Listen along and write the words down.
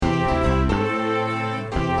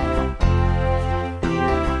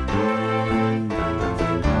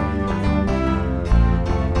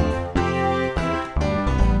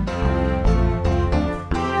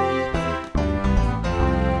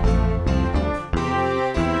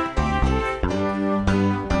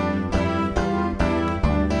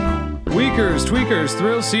Weakers, tweakers,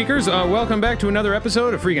 thrill seekers, welcome back to another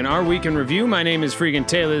episode of freaking Our Week in Review. My name is freaking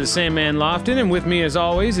Taylor the Sandman Lofton, and with me as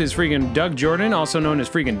always is freaking Doug Jordan, also known as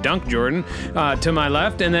freaking Dunk Jordan, to my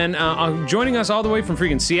left. And then joining us all the way from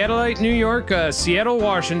freaking Seattleite, New York, Seattle,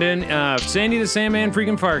 Washington, Sandy the Sandman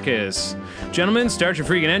freaking Farkas. Gentlemen, start your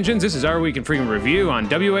freaking engines. This is Our Week in Freaking Review on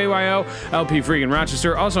WAYO, LP freaking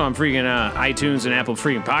Rochester, also on freaking iTunes and Apple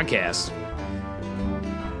freaking Podcasts.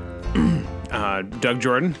 Doug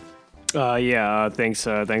Jordan. Thanks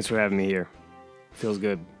for having me here. Feels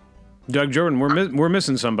good. Doug Jordan, we're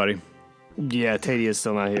missing somebody. Yeah, Tatey is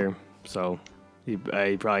still not here, so he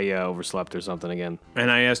probably overslept or something again.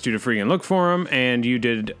 And I asked you to freaking look for him, and you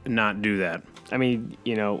did not do that. I mean,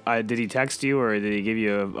 did he text you, or did he give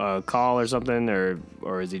you a call or something, or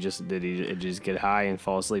did he just get high and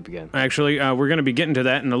fall asleep again? Actually, we're going to be getting to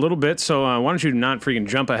that in a little bit, so why don't you not freaking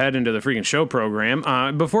jump ahead into the freaking show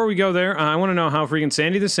program. Before we go there, I want to know how freaking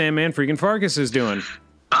Sandy the Sandman freaking Farkas is doing.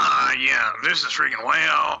 This is freaking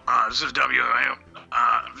Wayo. This is WAO.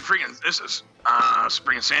 This is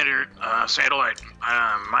freaking Satellite.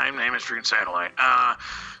 My name is freaking Satellite.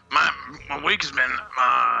 My week has been,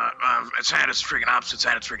 it's had its freaking ups, it's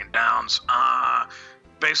had its freaking downs.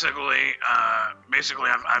 Basically,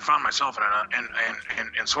 I found myself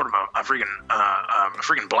in sort of a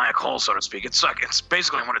freaking black hole, so to speak. It's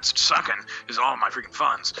basically what it's sucking is all my freaking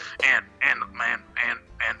funds and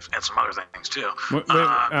some other things too.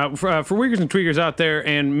 For Weakers and Tweakers out there,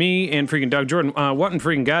 and me and freaking Doug Jordan, what in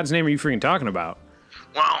freaking God's name are you freaking talking about?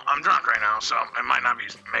 Well, I'm drunk right now, so it might not be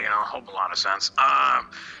making a whole lot of sense.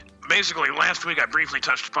 Basically, last week I briefly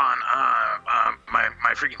touched upon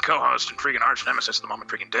my freaking co-host and freaking arch nemesis at the moment,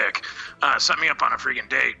 freaking Dick, set me up on a freaking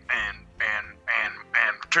date, and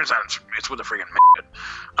turns out it's with a freaking midget.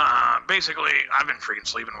 Basically, I've been freaking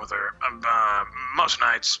sleeping with her most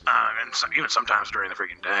nights, and even sometimes during the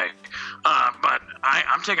freaking day. But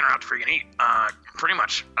I'm taking her out to freaking eat pretty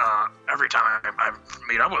much every time I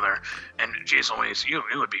meet up with her. And geez Louise, you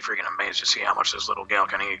would be freaking amazed to see how much this little gal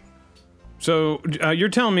can eat. So you're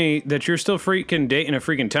telling me that you're still freaking dating a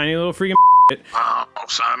freaking tiny little freaking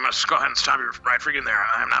so I must go ahead and stop you right freaking there.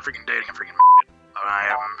 I am not freaking dating a freaking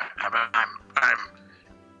I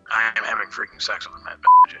am having freaking sex with a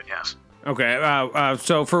midget, yes. Okay,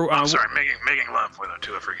 so for... I'm sorry, making love with her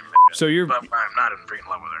to a freaking midget. So you're... But I'm not in freaking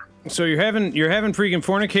love with her. So you're having freaking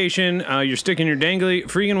fornication. You're sticking your dangly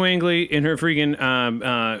freaking wangly in her freaking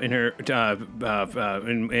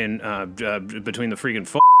between the freaking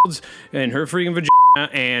folds in her freaking vagina,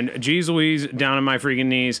 and geez Louise down on my freaking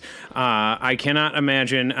knees. I cannot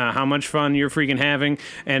imagine how much fun you're freaking having,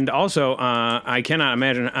 and also I cannot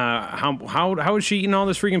imagine how is she eating all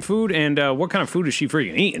this freaking food, and what kind of food is she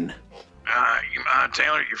freaking eating?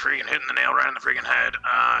 Taylor, you're freaking hitting the nail right in the freaking head.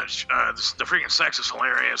 The freaking sex is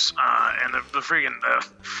hilarious, and the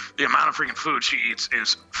amount of freaking food she eats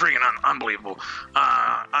is freaking unbelievable.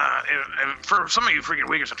 For some of you freaking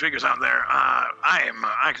Weakers and Tweakers out there,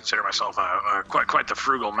 I consider myself quite the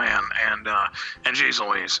frugal man, and geez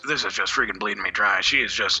Louise, this is just freaking bleeding me dry.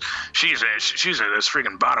 She's this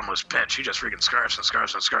freaking bottomless pit. She just freaking scarfs and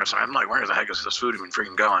scarfs and scarfs, and I'm like, where the heck is this food even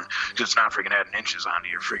freaking going? Because it's not freaking adding inches onto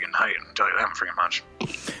your freaking height. I'll tell you that freaking much.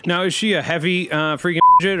 Now, is she a heavy freaking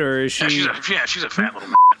midget, or is she... she's a fat little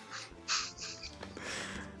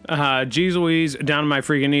midget. Geez Louise, down on my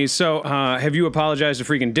freaking knees. So, have you apologized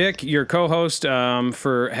to freaking Dick, your co-host,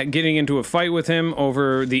 for getting into a fight with him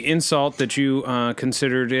over the insult that you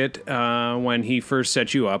considered it when he first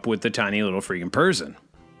set you up with the tiny little freaking person?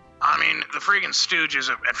 I mean, the freaking stooges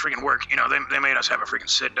at freaking work, they made us have a freaking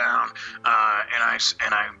sit down, and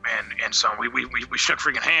so we shook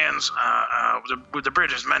freaking hands, with the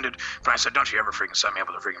bridges mended, but I said, don't you ever freaking set me up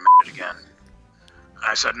with a freaking midget again.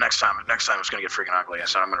 I said, next time it's gonna get freaking ugly. I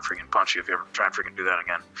said, I'm gonna freaking punch you if you ever try and freaking do that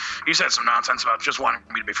again. He said some nonsense about just wanting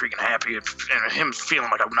me to be freaking happy, and him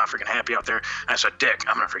feeling like I'm not freaking happy out there. And I said, Dick,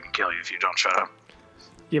 I'm gonna freaking kill you if you don't shut up.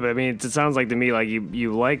 Yeah, but I mean, it sounds like to me like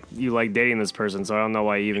you like dating this person, so I don't know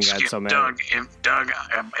why you even got so mad. Doug,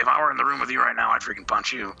 if I were in the room with you right now, I'd freaking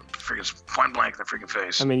punch you, freaking point blank in the freaking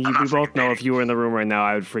face. I mean, we both know if you were in the room right now,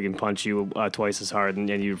 I would freaking punch you twice as hard, and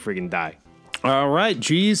you'd freaking die. All right,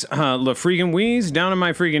 geez, la freaking wheeze, down on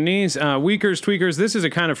my freaking knees. Weakers, tweakers, this is a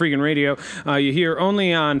kind of freaking radio you hear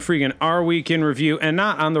only on freaking Our Week in Review and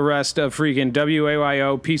not on the rest of freaking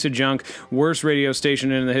WAYO, piece of junk, worst radio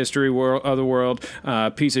station in the history of the world,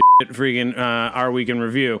 piece of shit, freaking Our Week in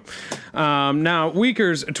Review. Now,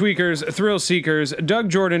 Weakers, tweakers, thrill seekers, Doug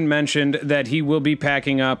Jordan mentioned that he will be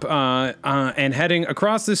packing up and heading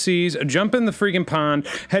across the seas, jumping the freaking pond,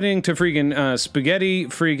 heading to freaking spaghetti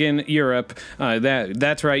freaking Europe,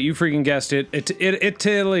 That's right. You freaking guessed it.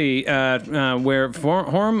 Italy, where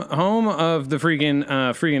home of the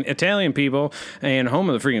freaking Italian people and home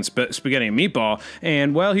of the freaking spaghetti and meatball.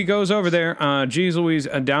 And while he goes over there, geez Louise,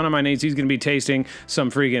 down on my knees, he's going to be tasting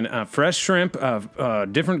some freaking fresh shrimp,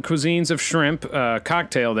 different cuisines of shrimp,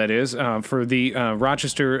 cocktail that is, for the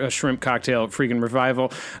Rochester shrimp cocktail freaking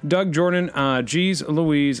revival. Doug Jordan, geez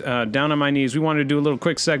Louise, down on my knees. We wanted to do a little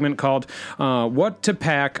quick segment called What to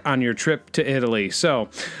Pack on Your Trip to Italy. So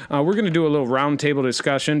we're going to do a little roundtable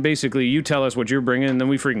discussion. Basically, you tell us what you're bringing, and then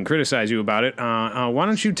we freaking criticize you about it. Why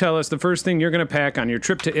don't you tell us the first thing you're going to pack on your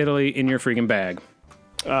trip to Italy in your freaking bag?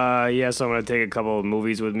 So I'm going to take a couple of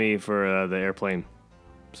movies with me for the airplane.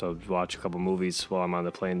 So watch a couple movies while I'm on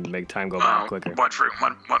the plane to make time go by quicker. What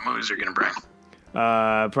movies are you going to bring?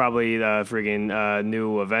 Probably the freaking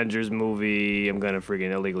new Avengers movie. I'm gonna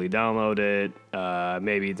freaking illegally download it.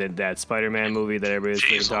 Maybe that Spider-Man movie that everybody's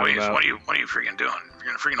freaking talking about. What are you freaking doing? You're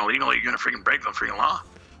gonna freaking illegally? You're gonna freaking break the freaking law?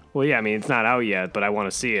 Well, yeah. I mean, it's not out yet, but I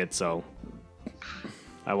want to see it, so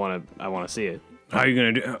I want to see it. How are you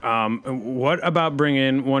going to do? What about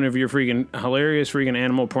bringing one of your freaking hilarious freaking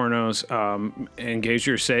animal pornos in case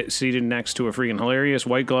you're seated next to a freaking hilarious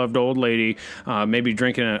white-gloved old lady, maybe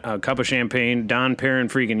drinking a cup of champagne, Don Perrin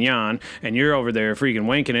freaking yawn, and you're over there freaking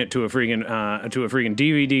wanking it to a freaking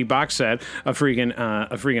DVD box set, a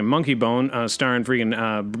freaking Monkey Bone starring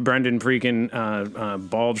freaking Brendan freaking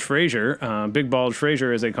Bulge Fraser, Big Bulge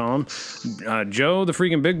Fraser as they call him, Joe the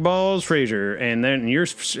freaking Big Balls Fraser, and then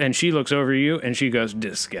she looks over you and she goes,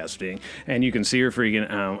 disgusting. And you can see her freaking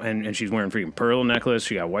and she's wearing freaking pearl necklace.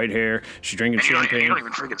 She got white hair. She's drinking champagne. You don't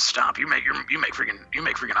even freaking stop. You make freaking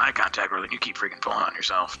eye contact with her, and you keep freaking pulling on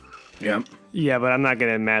yourself. Yeah. Yeah, but I'm not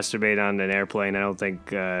gonna masturbate on an airplane. I don't think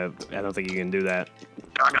you can do that.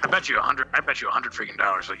 I bet you $100 freaking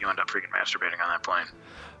dollars that you end up freaking masturbating on that plane.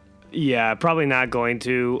 Yeah, probably not going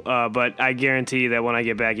to. But I guarantee that when I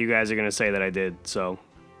get back, you guys are gonna say that I did. So.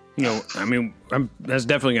 I mean, that's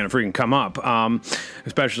definitely going to freaking come up,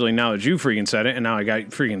 especially now that you freaking said it, and now I got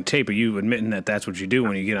freaking tape of you admitting that that's what you do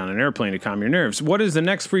when you get on an airplane to calm your nerves. What is the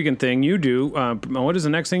next freaking thing you do? What is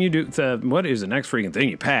the next thing you do? What is the next freaking thing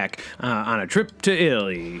you pack on a trip to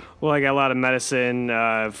Italy? Well, I got a lot of medicine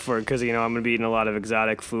because I'm going to be eating a lot of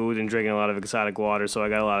exotic food and drinking a lot of exotic water, so I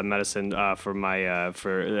got a lot of medicine for my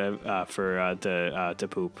to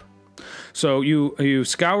poop. So you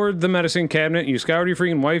scoured the medicine cabinet, you scoured your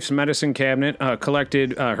freaking wife's medicine cabinet,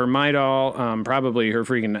 collected her Midol, probably her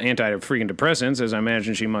freaking freaking depressants, as I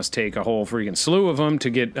imagine she must take a whole freaking slew of them to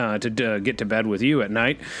get to bed with you at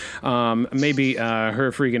night. Maybe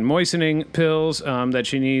her freaking moistening pills that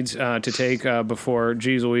she needs to take before,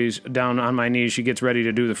 geez Louise, down on my knees, she gets ready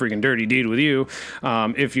to do the freaking dirty deed with you,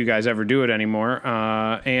 if you guys ever do it anymore.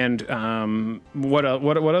 And what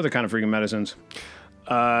other kind of freaking medicines?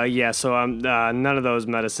 So none of those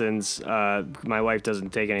medicines. My wife doesn't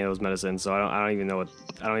take any of those medicines, so I don't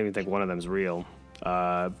even think one of them's real.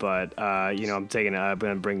 I'm gonna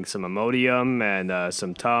bring some Imodium and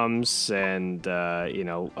some Tums and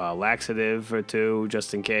laxative or two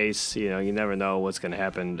just in case. You never know what's gonna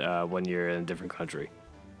happen when you're in a different country.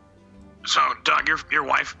 So, Doug, your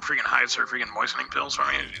wife freaking hides her freaking moistening pills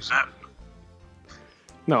from you? Is that?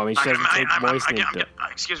 No, I mean, she doesn't take moistening pills.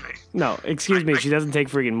 Excuse me. No, excuse me. She doesn't take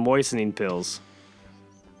freaking moistening pills.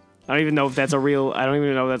 I don't even know if that's a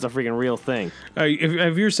freaking real thing.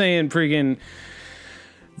 If you're saying freaking,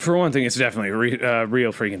 for one thing, it's definitely a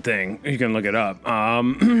real freaking thing. You can look it up. She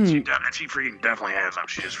freaking definitely has them.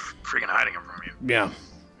 She's just freaking hiding them from you.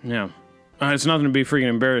 Yeah. It's nothing to be freaking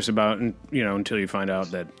embarrassed about, until you find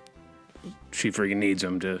out that she freaking needs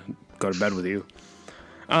them to go to bed with you.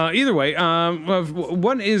 Either way,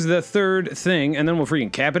 what is the third thing, and then we'll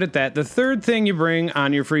freaking cap it at that, the third thing you bring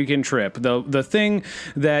on your freaking trip, the thing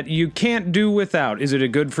that you can't do without? Is it a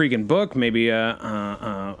good freaking book, maybe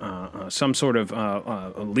some sort of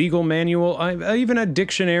a legal manual, even a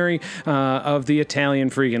dictionary of the Italian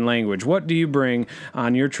freaking language? What do you bring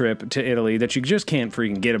on your trip to Italy that you just can't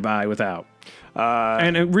freaking get by without?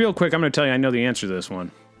 And real quick, I'm going to tell you I know the answer to this one.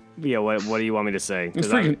 Yeah, what do you want me to say? It's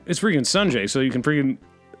freaking Sanjay, so you can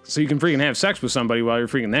freaking have sex with somebody while you're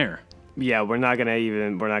freaking there. Yeah, we're not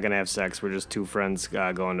gonna have sex. We're just two friends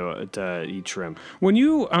going to eat shrimp. When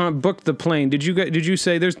you booked the plane, did you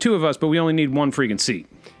say there's two of us, but we only need one freaking seat?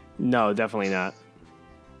 No, definitely not.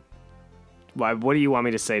 Why? What do you want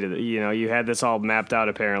me to say to the? You had this all mapped out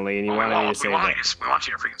apparently, and you wanted me to say that. We want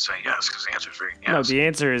you to freaking say yes, because the answer is freaking yes. No, the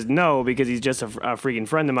answer is no, because he's just a freaking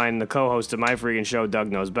friend of mine and the co-host of my freaking show,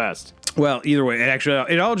 Doug Knows Best. Well, either way,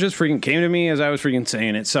 it all just freaking came to me as I was freaking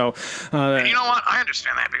saying it. So, and you know what? I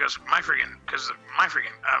understand that because my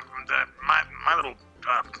little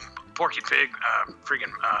Porky Pig midget,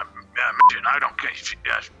 I don't care.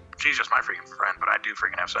 She's just my freaking friend, but I do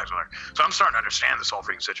freaking have sex with her. So I'm starting to understand this whole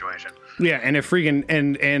freaking situation. Yeah, and if freaking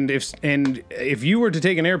if you were to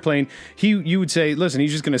take an airplane, you would say, listen,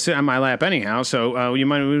 he's just going to sit on my lap anyhow. So you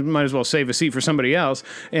might as well save a seat for somebody else.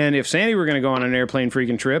 And if Sandy were going to go on an airplane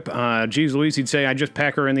freaking trip, geez Louise, he'd say, I just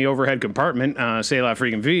pack her in the overhead compartment, say la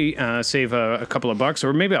freaking V, save a couple of bucks,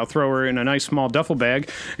 or maybe I'll throw her in a nice small duffel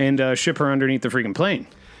bag and ship her underneath the freaking plane.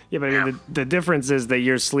 Yeah, but I mean, the difference is that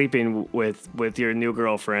you're sleeping with your new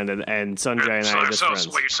girlfriend, and Sanjay and I are just friends.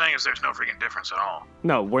 So what you're saying is there's no freaking difference at all.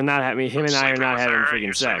 No, we're not having. Him and I are not having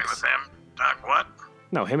freaking sex. With him. What?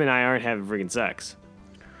 No, him and I aren't having freaking sex.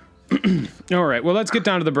 All right, well, let's get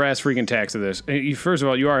down to the brass freaking tacks of this. First of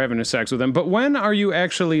all, you are having sex with him, but when are you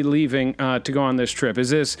actually leaving to go on this trip? Is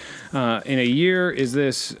this in a year? Is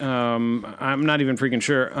this, I'm not even freaking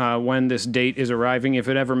sure when this date is arriving, if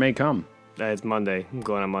it ever may come. It's Monday. I'm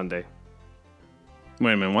going on Monday.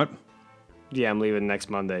 Wait a minute, what? Yeah, I'm leaving next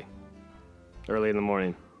Monday. Early in the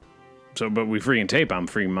morning. So, but we freaking tape on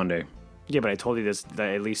freaking Monday. Yeah, but I told you this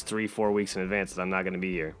that at least 3-4 weeks in advance that I'm not going to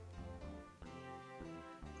be here.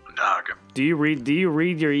 Doug. Do you read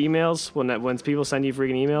your emails when people send you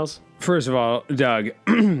freaking emails? First of all, Doug,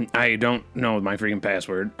 I don't know my freaking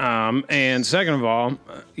password. And second of all,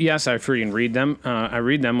 yes, I freaking read them. I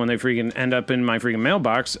read them when they freaking end up in my freaking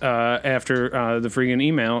mailbox after the freaking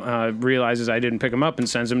email realizes I didn't pick them up and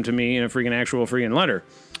sends them to me in a freaking actual freaking letter.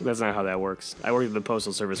 That's not how that works. I worked at the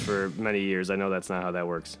Postal Service for many years. I know that's not how that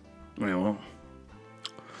works. Well,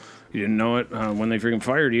 you didn't know it when they freaking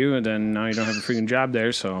fired you, and then now you don't have a freaking job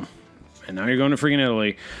there, so... And now you're going to freaking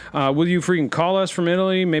Italy. Will you freaking call us from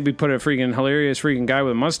Italy? Maybe put a freaking hilarious freaking guy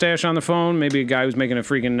with a mustache on the phone. Maybe a guy who's making a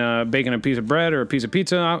freaking baking a piece of bread or a piece of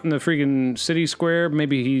pizza out in the freaking city square.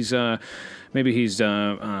 Maybe he's cleaning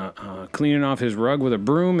off his rug with a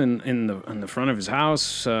broom in the front of his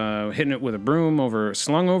house, hitting it with a broom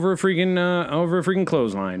slung over a freaking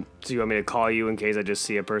clothesline. So you want me to call you in case I just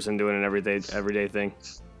see a person doing an everyday thing?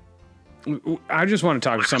 I just want to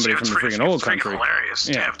talk to somebody from the freaking old country. Hilarious.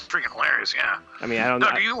 Yeah, it's freaking hilarious. Yeah. I mean, I don't.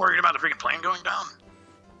 Doug, are you worried about the freaking plane going down?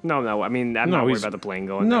 No. I mean, I'm not worried about the plane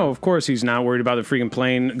going down. No, of course he's not worried about the freaking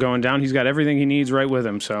plane going down. He's got everything he needs right with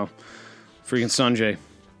him. So, freaking Sanjay.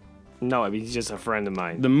 No, I mean he's just a friend of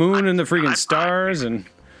mine. The moon and the freaking stars and.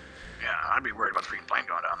 Yeah, I'd be worried about the freaking plane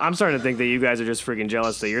going down. I'm starting to think that you guys are just freaking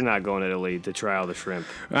jealous that you're not going to Italy to try all the shrimp.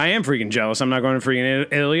 I am freaking jealous. I'm not going to freaking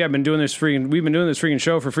Italy. We've been doing this freaking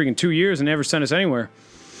show for freaking 2 years and never sent us anywhere.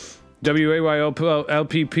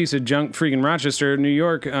 WAYO-LP piece of junk freaking Rochester, New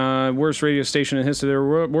York, worst radio station in the history of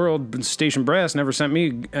the world, Station Brass, never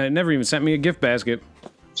even sent me a gift basket.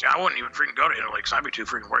 See, I wouldn't even freaking go to Italy because I'd be too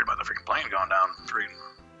freaking worried about the freaking plane going down.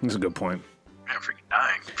 That's a good point. I'm freaking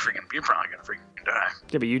dying. You're probably gonna freaking die.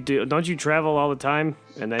 Yeah, but don't you travel all the time?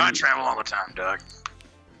 And then I travel all the time, Doug.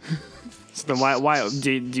 So then why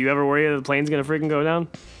do you ever worry that the plane's gonna freaking go down?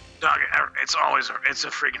 Doug, it's a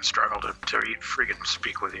freaking struggle to freaking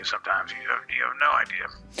speak with you sometimes. You have no idea.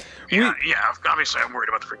 Yeah, obviously I'm worried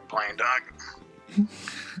about the freaking plane, Doug.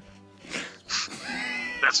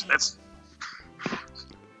 that's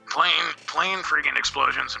plane freaking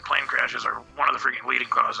explosions and plane crashes are one of the freaking leading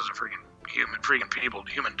causes of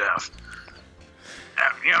human death.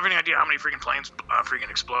 You have any idea how many freaking planes freaking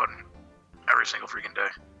explode every single freaking day?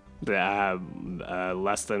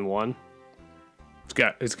 Less than one. It's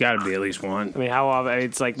got to be at least one. I mean, how often?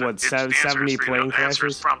 It's like what, 70 plane crashes? The answer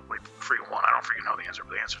is probably freaking one. I don't freaking know the answer,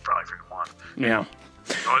 but the answer is probably freaking one. Yeah.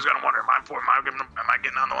 You always gotta wonder, am I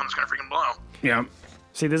getting on the one that's gonna freaking blow? Yeah.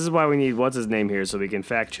 See, this is why we need what's his name here so we can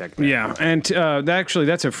fact check that. Yeah, and actually,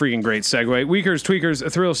 that's a freaking great segue. Weakers,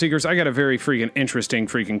 tweakers, thrill seekers, I got a very freaking interesting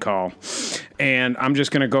freaking call. And I'm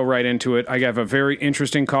just going to go right into it. I have a very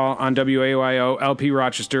interesting call on WAYO LP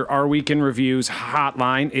Rochester, Our Week in Reviews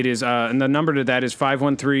hotline. It is, and the number to that is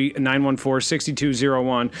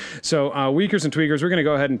 513-914-6201. So, Weakers and tweakers, we're going to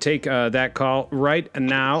go ahead and take that call right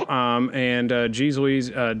now. And geez Louise,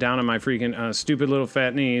 down on my freaking stupid little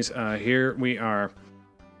fat knees, here we are.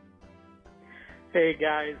 Hey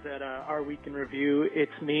guys, at Our Week in Review,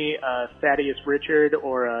 it's me, Thaddeus Richard,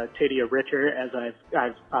 or Tadia Ritter, as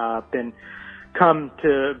I've been come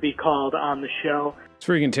to be called on the show. It's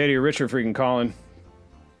freaking Tadia Richard freaking calling.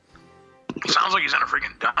 Sounds like he's in a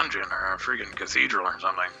freaking dungeon or a freaking cathedral or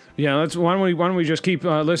something. Yeah, why don't we just keep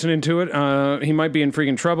listening to it? He might be in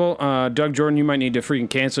freaking trouble. Doug Jordan, you might need to freaking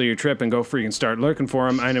cancel your trip and go freaking start looking for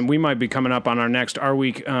him. And we might be coming up on our next Our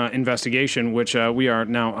Week investigation, which we are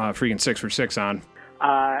now freaking 6 for 6 on.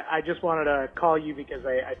 I just wanted to call you because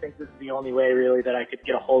I think this is the only way really that I could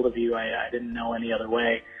get a hold of you. I didn't know any other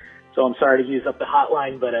way. So I'm sorry to use up the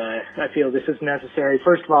hotline, but I feel this is necessary.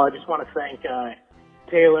 First of all, I just want to thank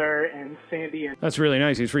Taylor and Sandy. That's really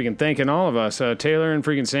nice. He's freaking thanking all of us, Taylor and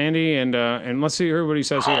freaking Sandy, and let's see what he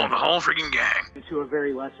says here. The whole freaking gang. To a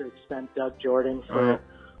very lesser extent, Doug Jordan, for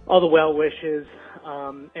all the well wishes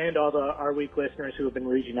and all the Our Week listeners who have been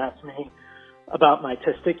reaching out to me about my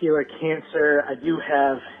testicular cancer. I do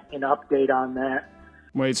have an update on that.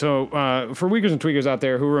 Wait, so for Weakers and Tweakers out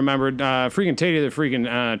there who remembered, freaking Tadia the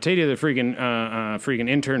freaking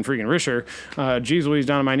intern, freaking Risher, geez Louise,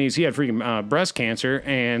 down on my knees, he had freaking breast cancer,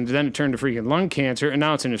 and then it turned to freaking lung cancer, and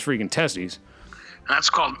now it's in his freaking testes. That's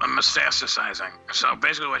called metastasizing. So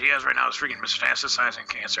basically what he has right now is freaking metastasizing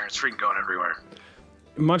cancer, and it's freaking going everywhere.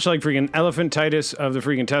 Much like freaking elephantitis of the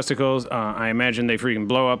freaking testicles, I imagine they freaking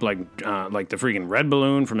blow up like the freaking red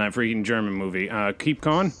balloon from that freaking German movie. Keep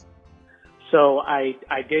going. So I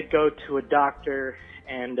did go to a doctor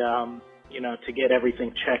and, to get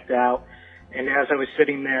everything checked out. And as I was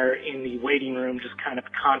sitting there in the waiting room, just kind of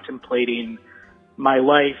contemplating my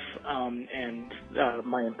life and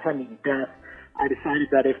my impending death, I decided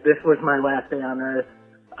that if this was my last day on Earth,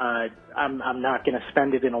 I'm not going to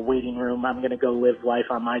spend it in a waiting room. I'm going to go live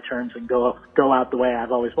life on my terms and go out the way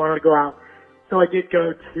I've always wanted to go out. So I did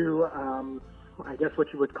go to, I guess what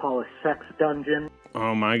you would call a sex dungeon.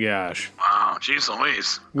 Oh my gosh. Wow, jeez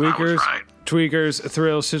Louise. Weakers, right. Tweakers,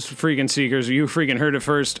 Thrills, freaking Seekers, you freaking heard it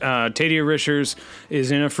first. Tadia Richers is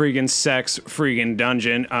in a freaking sex freaking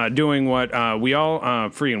dungeon, doing what we all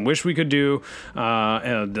freaking wish we could do.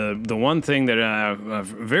 The one thing that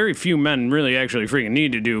very few men really actually freaking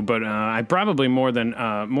need to do, but I probably more than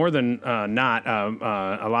not,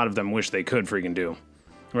 a lot of them wish they could freaking do.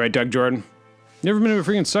 Right, Doug Jordan? You ever been to a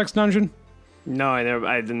freaking sex dungeon? No,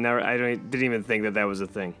 I didn't even think that was a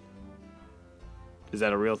thing. Is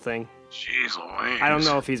that a real thing? Jeez Louise. I don't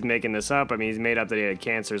know if he's making this up. I mean, he's made up that he had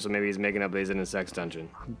cancer, so maybe he's making up that he's in a sex dungeon.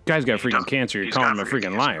 Guy's got freaking cancer. You're calling him a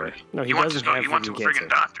freaking liar. No, he doesn't have he went to a freaking freaking cancer.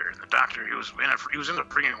 doctor. The doctor, he was in the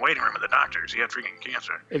freaking waiting room of the doctors. He had freaking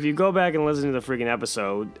cancer. If you go back and listen to the freaking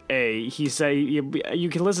episode, he said you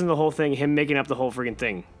can listen to the whole thing, him making up the whole freaking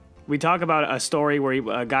thing. We talk about a story where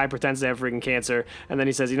a guy pretends to have freaking cancer, and then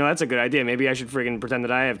he says, that's a good idea. Maybe I should freaking pretend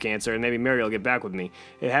that I have cancer, and maybe Mary will get back with me.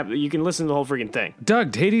 You can listen to the whole freaking thing.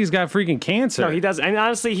 Doug, Tadia's got freaking cancer. No, he doesn't. And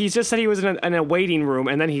honestly, he just said he was in a waiting room,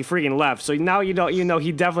 and then he freaking left. So now you know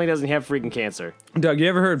he definitely doesn't have freaking cancer. Doug, you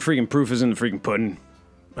ever heard freaking proof is in the freaking pudding?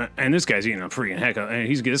 And this guy's eating a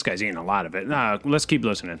freaking this guy's eating a lot of it. Let's keep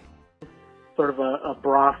listening. Sort of a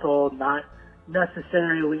brothel, not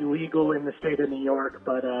necessarily legal in the state of New York,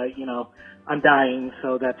 but I'm dying,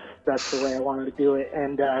 so that's the way I wanted to do it.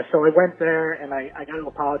 And so I went there, and I got to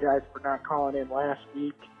apologize for not calling in last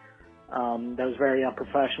week. That was very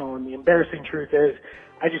unprofessional, and the embarrassing truth is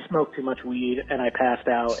I just smoked too much weed, and I passed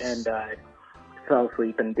out and fell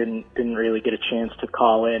asleep and didn't really get a chance to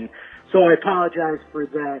call in. So I apologize for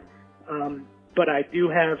that. But I do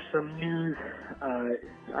have some news.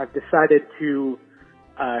 I've decided to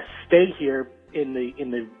stay here in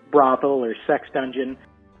the brothel or sex dungeon.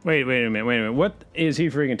 Wait a minute. What is he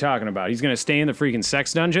freaking talking about? He's going to stay in the freaking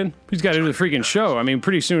sex dungeon? He's got to do the freaking show. I mean,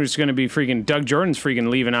 pretty soon it's going to be freaking Doug Jordan's freaking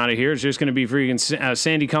leaving out of here. It's just going to be freaking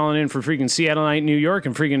Sandy calling in for freaking Seattle Night, New York,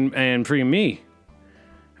 and freaking me.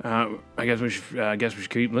 I guess we should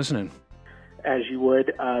keep listening. As you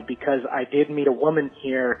would, because I did meet a woman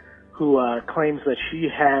here who claims that she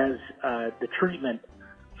has the treatment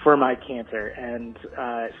for my cancer, and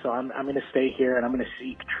so I'm going to stay here and I'm going to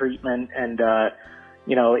seek treatment, and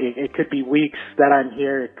it could be weeks that I'm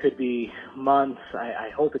here, it could be months. I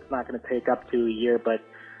hope it's not going to take up to a year, but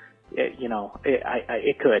it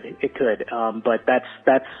could. But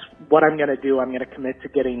that's what I'm going to do. I'm going to commit to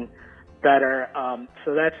getting better.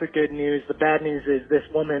 So that's the good news. The bad news is this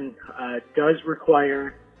woman does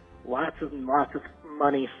require lots of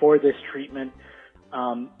money for this treatment.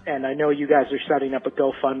 And I know you guys are setting up a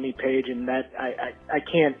GoFundMe page, and that I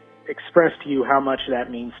can't express to you how much that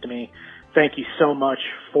means to me. Thank you so much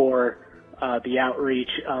for the outreach.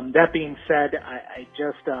 That being said, I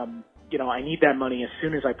just I need that money as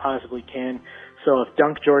soon as I possibly can. So if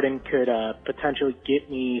Dunk Jordan could potentially get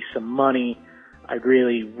me some money, I'd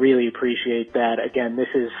really, really appreciate that. Again, this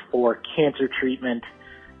is for cancer treatment,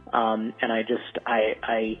 and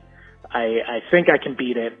I think I can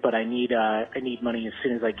beat it, but I need money as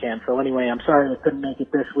soon as I can. So anyway, I'm sorry I couldn't make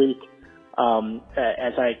it this week.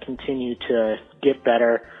 As I continue to get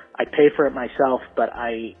better, I pay for it myself, but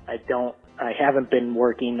I haven't been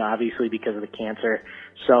working obviously because of the cancer.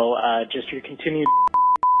 So just your continued.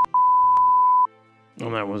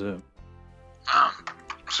 Well, that was it.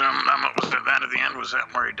 So was it that at the end? Was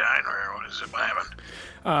that where he died, or what is it? What happened?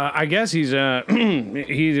 I guess we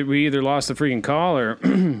either lost the freaking call or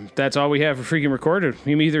that's all we have for freaking recorded.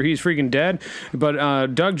 Either he's freaking dead, but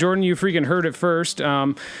Doug Jordan, you freaking heard it first.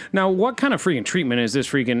 Now, what kind of freaking treatment is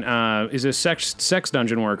this sex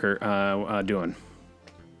dungeon worker doing?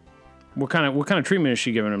 What kind of treatment is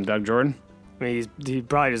she giving him, Doug Jordan? I mean, he's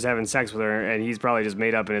probably just having sex with her, and he's probably just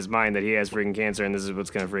made up in his mind that he has freaking cancer, and this is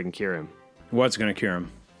what's gonna freaking cure him. What's gonna cure him?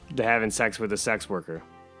 The having sex with a sex worker.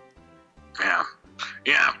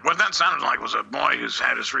 Yeah, what that sounded like was a boy who's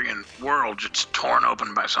had his freaking world just torn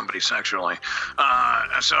open by somebody sexually.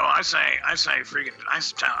 So I say, my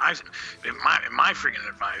freaking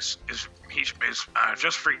advice is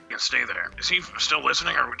just freaking stay there. Is he still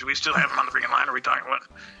listening, or do we still have him on the freaking line? Are we talking what?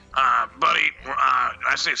 Buddy,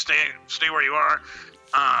 I say stay where you are.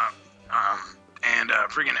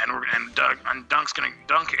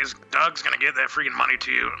 Doug's gonna get that freaking money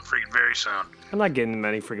to you freaking very soon. I'm not getting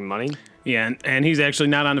any freaking money. Yeah, and he's actually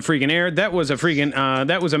not on the freaking air. That was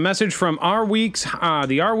a message from the Our Week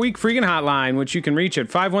freaking hotline, which you can reach at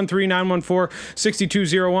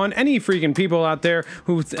 513-914-6201. Any freaking people out there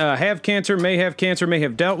who have cancer, may have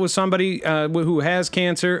dealt with somebody who has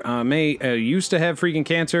cancer, may used to have freaking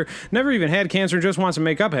cancer, never even had cancer, just wants to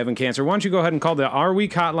make up having cancer. Why don't you go ahead and call the Our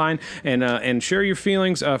Week hotline and share your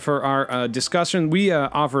feelings for our discussion. We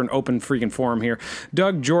offer an open freaking forum here.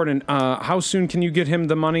 Doug Jordan, how soon can you get him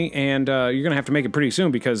the money? And you're gonna have to make it pretty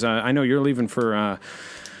soon because I know you're leaving for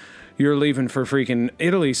freaking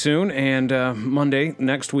Italy soon, and Monday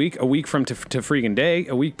next week, a week from to freaking day,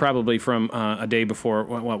 a week probably from a day before,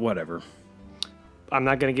 whatever. I'm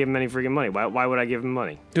not gonna give him any freaking money. Why would I give him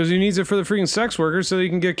money? Because he needs it for the freaking sex workers so he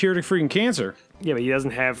can get cured of freaking cancer. Yeah, but he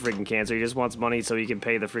doesn't have freaking cancer. He just wants money so he can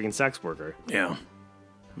pay the freaking sex worker. Yeah,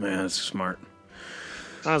 man, that's smart.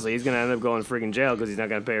 Honestly, he's gonna end up going to freaking jail because he's not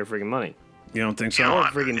gonna pay her freaking money. You don't think so? Or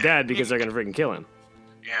freaking dead because they're gonna freaking kill him.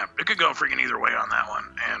 Yeah, it could go freaking either way on that one,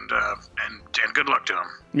 and good luck to him.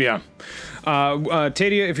 Yeah,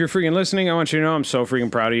 Tadia, if you're freaking listening, I want you to know I'm so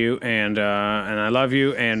freaking proud of you, and I love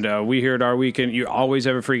you. And we here at Our Weekend, you always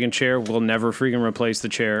have a freaking chair. We'll never freaking replace the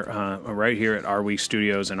chair right here at Our Week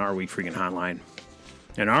Studios and Our Week freaking Hotline,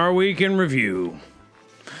 and Our Week in Review.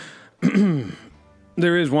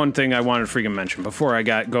 There is one thing I wanted to freaking mention before I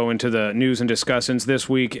go into the news and discussions this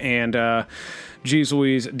week, and geez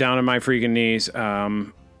Louise, down on my freaking knees.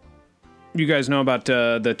 You guys know about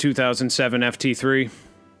the 2007 FT3? I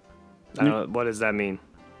don't know, what does that mean?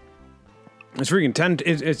 It's freaking 10.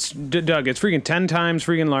 It's Doug. It's freaking 10 times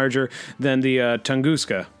freaking larger than the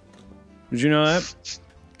Tunguska. Did you know that?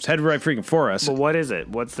 It's headed right freaking for us. But what is it?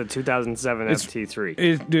 What's the 2007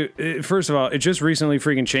 FT3? First of all, it just recently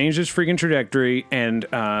freaking changed its freaking trajectory, and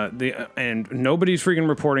nobody's freaking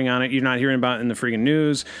reporting on it. You're not hearing about it in the freaking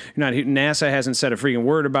news. NASA hasn't said a freaking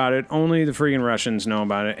word about it. Only the freaking Russians know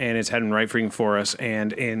about it, and it's heading right freaking for us.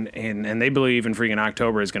 And they believe in freaking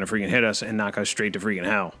October is going to freaking hit us and knock us straight to freaking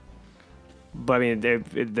hell. But I mean,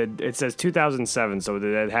 it says 2007, so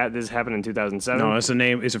did this happen in 2007? No, it's a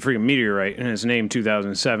name. It's a freaking meteorite, and it's named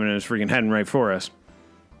 2007, and it's freaking heading right for us.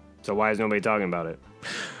 So why is nobody talking about it?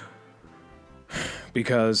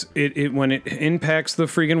 Because it when it impacts the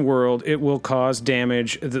freaking world, it will cause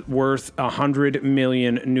damage worth 100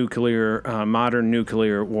 million modern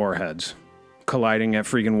nuclear warheads colliding at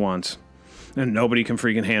freaking once. And nobody can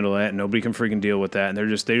freaking handle that. Nobody can freaking deal with that. And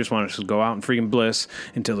they just want us to go out in freaking bliss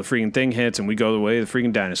until the freaking thing hits and we go the way of the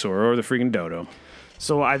freaking dinosaur or the freaking dodo.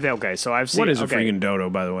 So I've seen. What is a freaking dodo,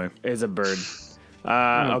 by the way? It's a bird.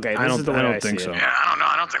 Okay, this is the way I don't think see so. it. Yeah, I don't know.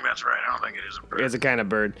 I don't think that's right. I don't think it is a bird. It's a kind of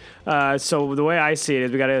bird. So the way I see it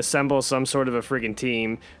is we got to assemble some sort of a freaking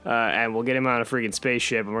team, and we'll get him on a freaking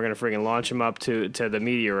spaceship, and we're gonna freaking launch him up to the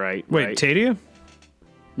meteorite. Wait, right? Tadia?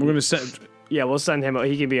 We're gonna send. Yeah, we'll send him.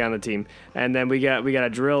 He can be on the team, and then we got to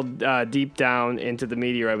drill deep down into the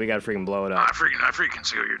meteorite. We got to freaking blow it up. I freaking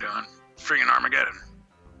see what you're doing. Freaking Armageddon.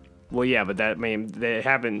 Well, yeah, but that they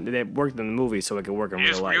happened. They worked in the movie, so it could work in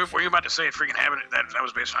real life. Were you about to say it freaking happened? That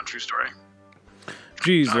was based on a true story?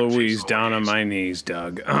 Jeez Doug, Louise, jeez down on Louise. my knees,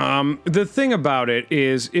 Doug. The thing about it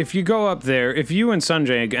is, if you go up there, if you and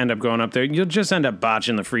Sanjay end up going up there, you'll just end up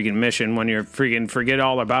botching the freaking mission when you're freaking forget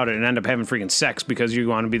all about it and end up having freaking sex because you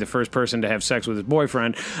want to be the first person to have sex with his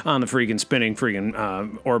boyfriend on the freaking spinning,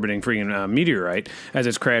 freaking orbiting freaking meteorite as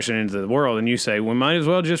it's crashing into the world, and you say, we might as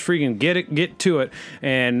well just freaking get to it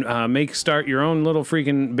and start your own little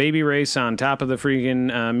freaking baby race on top of the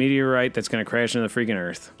freaking meteorite that's going to crash into the freaking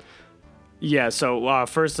Earth. Yeah, so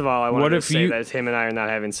first of all, I wanted What to if say you- that him and I are not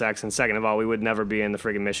having sex, and second of all, we would never be in the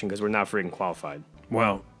friggin' mission because we're not friggin' qualified.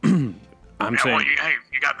 Well, I'm Yeah, saying... well,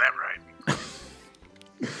 you got that right.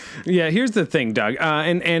 Yeah, here's the thing, Doug,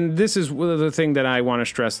 and this is the thing that I want to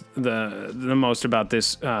stress the most about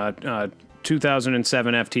this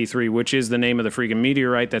 2007 FT3, which is the name of the freaking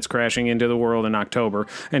meteorite that's crashing into the world in October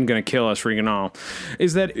and going to kill us freaking all,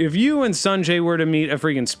 is that if you and Sanjay were to meet a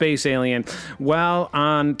freaking space alien while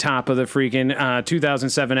on top of the freaking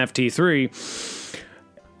 2007 FT3,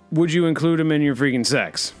 would you include him in your freaking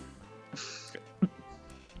sex?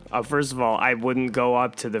 First of all, I wouldn't go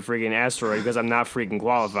up to the freaking asteroid because I'm not freaking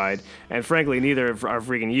qualified, and frankly, neither are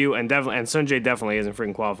freaking you, and Sanjay definitely isn't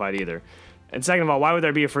freaking qualified either. And second of all, why would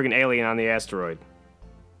there be a freaking alien on the asteroid?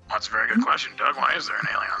 That's a very good question, Doug. Why is there an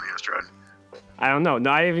alien on the asteroid? I don't know.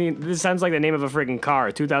 This sounds like the name of a freaking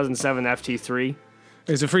car. 2007 FT3.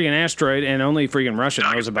 It's a freaking asteroid, and only freaking Russia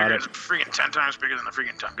Doug, knows about it. It's freaking 10 times bigger than the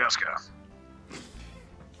freaking Tunguska.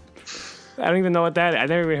 I don't even know what that. I've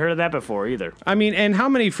never even heard of that before either. I mean, and how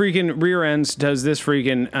many freaking rear ends does this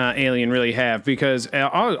freaking alien really have? Because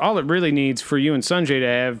all it really needs for you and Sanjay to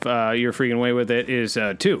have your freaking way with it is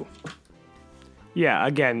 2. Yeah,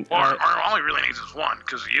 again. Or all he really needs is one,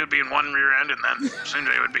 because you'd be in one rear end, and then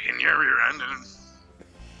Sanjay would be in your rear end, and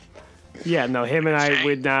Yeah, no, him and I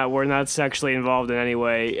we're not sexually involved in any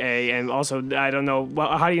way. And also, I don't know,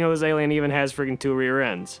 how do you know this alien even has freaking 2 rear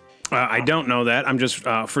ends? I don't know that. I'm just,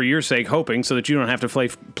 for your sake, hoping so that you don't have to play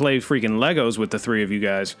freaking Legos with the 3 of you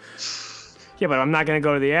guys. Yeah, but I'm not going to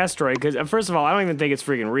go to the asteroid because, first of all, I don't even think it's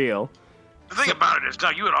freaking real. the thing about it is,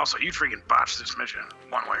 Doug, you'd freaking botch this mission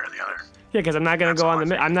one way or the other. Yeah, because I'm not going to That's go all on I the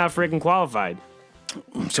think. I'm not freaking qualified.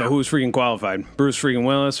 So who's freaking qualified? Bruce freaking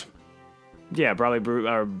Willis? Yeah, probably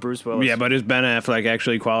Bruce Willis. Yeah, but is Ben Affleck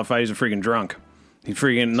actually qualified? He's a freaking drunk. He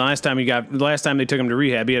freaking last time they took him to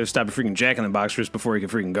rehab, he had to stop a freaking Jack in the Box just before he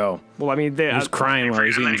could freaking go. Well, I mean, He was crying while he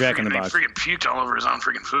was eating Jack in the He Box. freaking puked all over his own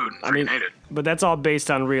freaking food. I mean, hate it. but that's all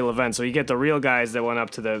based on real events. So you get the real guys that went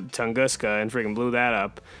up to the Tunguska and freaking blew that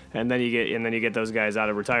up, and then you get those guys out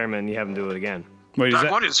of retirement and you have them do it again. Wait, is Doug,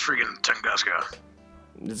 that? what is freaking Tunguska?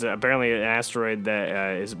 It's apparently an asteroid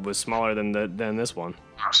that was smaller than this one.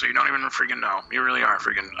 Oh, so you don't even freaking know. You really are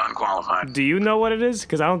freaking unqualified. Do you know what it is?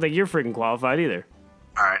 Because I don't think you're freaking qualified either.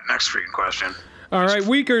 All right, next freaking question. All right,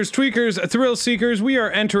 Weakers, Tweakers, Thrill Seekers, we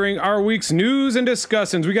are entering our week's news and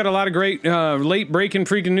discussions. We got a lot of great late breaking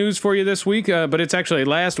freaking news for you this week, but it's actually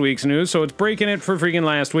last week's news, so it's breaking it for freaking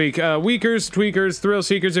last week. Weakers, Tweakers, Thrill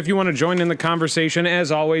Seekers, if you want to join in the conversation,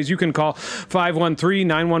 as always, you can call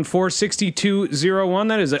 513-914-6201.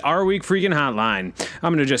 That is our week freaking hotline.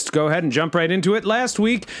 I'm going to just go ahead and jump right into it. Last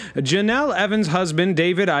week, Janelle Evans' husband,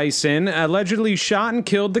 David Eisen, allegedly shot and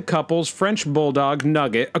killed the couple's French bulldog,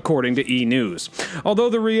 Nugget, according to E! News. Although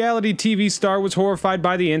the reality TV star was horrified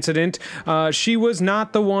by the incident, she was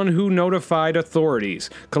not the one who notified authorities.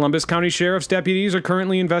 Columbus County Sheriff's deputies are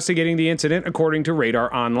currently investigating the incident, according to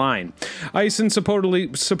Radar Online. Eisen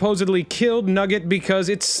supposedly killed Nugget because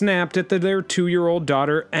it snapped at their 2-year-old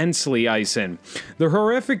daughter, Ensley Eisen. The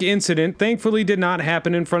horrific incident thankfully did not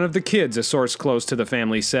happen in front of the kids, a source close to the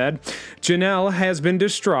family said. Janelle has been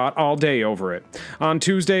distraught all day over it. On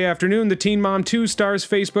Tuesday afternoon, the Teen Mom 2 star's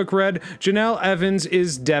Facebook read, Janelle Evans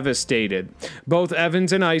is devastated. Both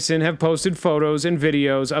Evans and Eisen have posted photos and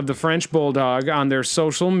videos of the French bulldog on their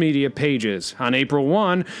social media pages. On April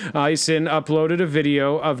 1, Eisen uploaded a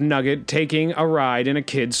video of Nugget taking a ride in a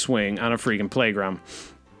kid's swing on a freaking playground.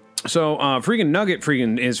 So, freaking Nugget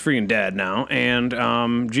is freaking dead now,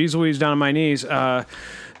 and, geez Louise, down on my knees,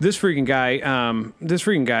 this freaking guy,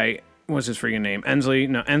 what's his freaking name? Ensley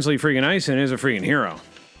freaking Eisen is a freaking hero.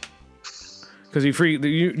 Because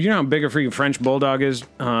you know how big a freaking French bulldog is,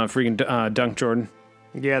 Dunk Jordan?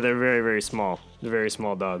 Yeah, they're very, very small. They're very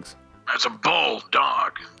small dogs. It's a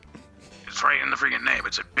bulldog. It's right in the freaking name.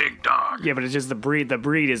 It's a big dog. Yeah, but it's just the breed. The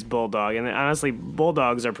breed is bulldog, and honestly,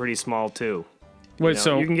 bulldogs are pretty small too. Wait, You know,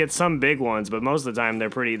 so you can get some big ones, but most of the time they're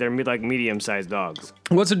like medium-sized dogs.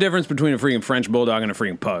 what's the difference between a freaking French bulldog and a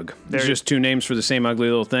freaking pug? There's just 2 names for the same ugly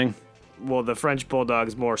little thing? Well, the French bulldog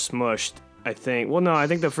is more smushed, I think. Well, no, I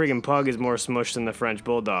think the freaking pug is more smushed than the French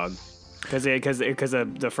bulldog. Because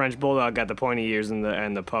the French Bulldog got the pointy ears and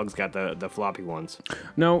the pugs got the floppy ones.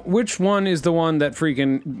 Now, which one is the one that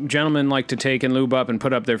freaking gentlemen like to take and lube up and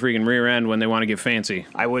put up their freaking rear end when they want to get fancy?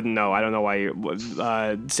 I wouldn't know. I don't know why you.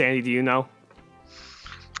 Sandy, do you know?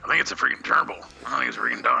 I think it's a freaking gerbil. I don't think it's a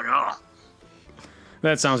freaking dog at all.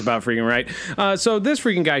 That sounds about freaking right. So this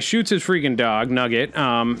freaking guy shoots his freaking dog, Nugget,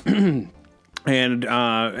 and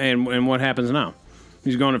what happens now?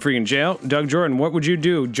 He's going to freaking jail. Doug Jordan, what would you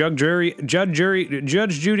do? Judge, jury, and the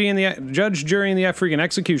freaking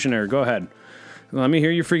executioner. Go ahead. Let me hear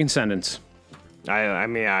your freaking sentence. I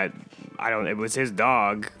mean, I don't. It was his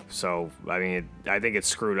dog, so I mean, I think it's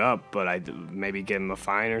screwed up. But I maybe give him a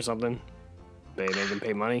fine or something. They make him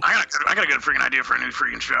pay money. I got a good freaking idea for a new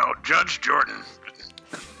freaking show. Judge Jordan.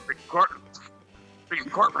 Freaking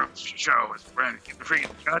courtroom show with freaking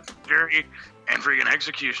judge, jury, and freaking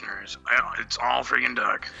executioners. It's all freaking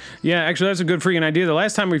Doug. Yeah, actually, that's a good freaking idea. The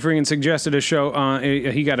last time we freaking suggested a show,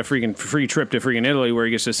 he got a freaking free trip to freaking Italy where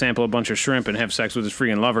he gets to sample a bunch of shrimp and have sex with his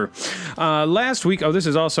freaking lover. Last week, this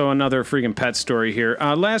is also another freaking pet story here.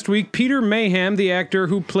 Last week, Peter Mayhem, the actor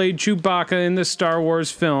who played Chewbacca in the Star Wars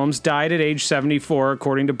films, died at age 74,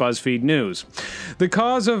 according to BuzzFeed News. The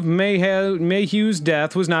cause of Mayhew's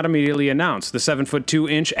death was not immediately announced. The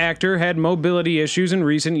 7'2" actor had mobility issues in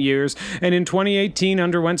recent years, and in 2018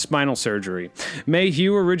 underwent spinal surgery.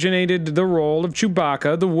 Mayhew originated the role of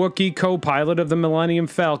Chewbacca, the Wookiee co-pilot of the Millennium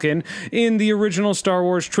Falcon, in the original Star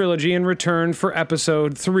Wars trilogy and returned for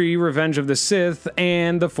Episode 3, Revenge of the Sith,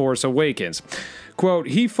 and The Force Awakens. Quote,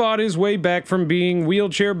 he fought his way back from being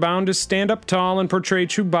wheelchair-bound to stand up tall and portray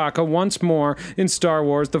Chewbacca once more in Star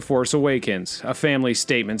Wars The Force Awakens, a family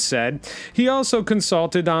statement said. He also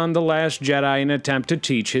consulted on The Last Jedi in an attempt to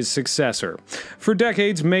teach his successor. For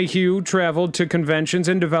decades, Mayhew traveled to conventions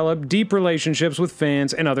and developed deep relationships with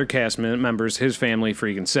fans and other cast members, his family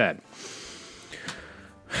freaking said.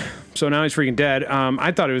 So now he's freaking dead.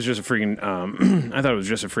 I thought it was just a freaking,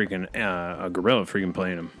 a gorilla freaking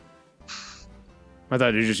playing him. I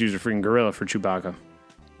thought they just used a freaking gorilla for Chewbacca.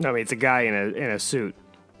 No, I mean, it's a guy in a suit.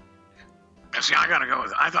 And see, I gotta go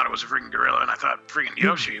with. I thought it was a freaking gorilla, and I thought freaking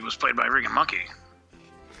Yoshi was played by a freaking monkey.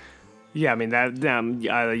 Yeah, I mean that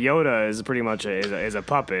Yoda is pretty much a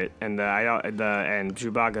puppet, and and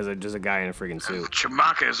Chewbacca is just a guy in a freaking suit.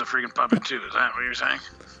 Chewbacca is a freaking puppet too. Is that what you're saying?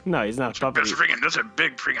 No, he's not a puppet. That's a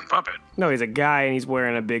big freaking puppet. No, he's a guy, and he's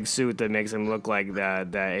wearing a big suit that makes him look like the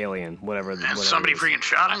alien, whatever. And somebody freaking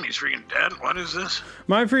shot him. He's freaking dead. What is this?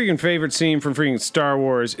 My freaking favorite scene from freaking Star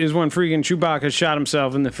Wars is when freaking Chewbacca shot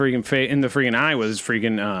himself in the freaking eye with his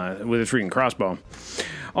freaking crossbow.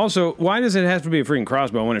 Also, why does it have to be a freaking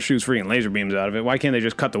crossbow when it shoots freaking laser beams out of it? Why can't they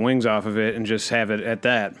just cut the wings off of it and just have it at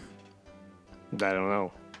that? I don't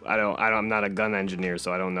know. I'm not a gun engineer,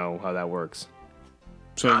 so I don't know how that works.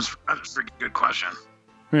 So that's a freaking good question.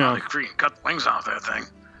 Yeah. Like freaking cut the wings off that thing.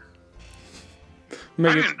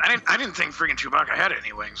 I didn't think freaking Chewbacca had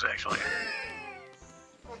any wings actually.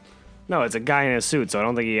 No, it's a guy in a suit, so I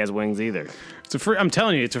don't think he has wings either. I'm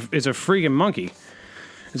telling you, it's a freaking monkey.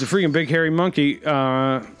 It's a freaking big hairy monkey.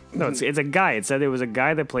 No, it's a guy. It said it was a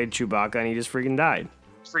guy that played Chewbacca, and he just freaking died.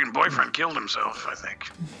 His freaking boyfriend killed himself, I think.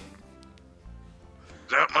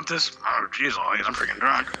 Is that what this? Oh, jeez, Louise, I'm freaking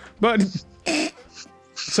drunk. But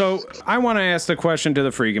so I want to ask the question to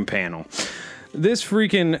the freaking panel. This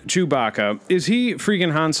freaking Chewbacca, is he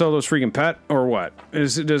freaking Han Solo's freaking pet or what?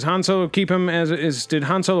 Does Han Solo keep him did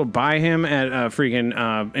Han Solo buy him at a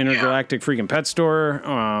freaking intergalactic freaking pet store?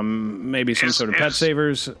 Maybe some sort of Pet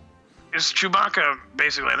Savers? Is Chewbacca,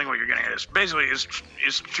 basically, I think what you're getting at is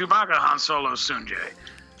Chewbacca Han Solo's Sunjay?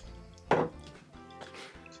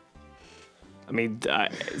 I mean,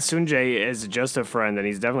 Sunjay is just a friend, and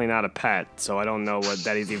he's definitely not a pet, so I don't know what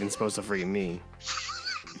that he's even supposed to freaking mean.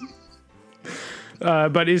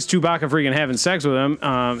 But is Chewbacca freaking having sex with him?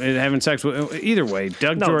 Either way,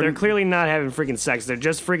 Doug No, Jordan. they're clearly not having freaking sex. They're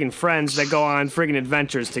just freaking friends that go on freaking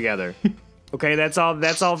adventures together. Okay, that's all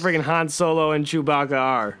freaking Han Solo and Chewbacca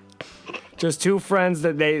are. Just two friends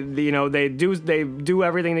that they do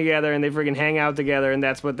everything together and they freaking hang out together, and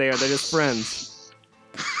that's what they are. They're just friends.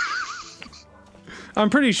 I'm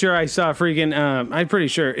pretty sure I saw freaking. I'm pretty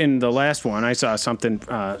sure in the last one I saw something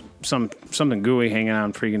gooey hanging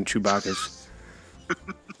on freaking Chewbacca's.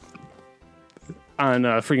 On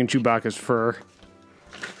freaking Chewbacca's fur.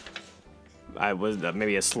 I was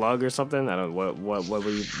maybe a slug or something. I don't know what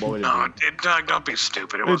would it No, be? Doug, don't be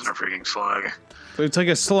stupid. It wasn't a freaking slug. It's like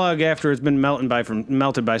a slug after it's been melted by some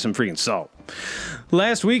freaking salt.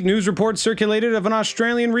 Last week, news reports circulated of an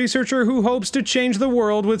Australian researcher who hopes to change the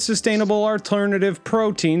world with sustainable alternative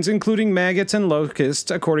proteins, including maggots and locusts,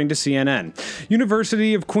 according to CNN.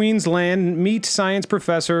 University of Queensland meat science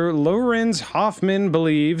professor Lorenz Hoffman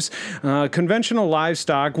believes conventional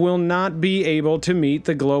livestock will not be able to meet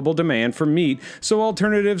the global demand for meat, so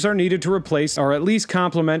alternatives are needed to replace or at least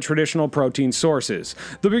complement traditional protein sources.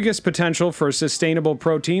 The biggest potential for sustainable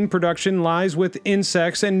protein production lies with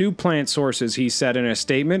insects and new plant sources, he said in a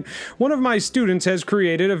statement. One of my students has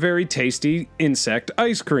created a very tasty insect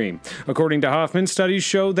ice cream. According to Hoffman, studies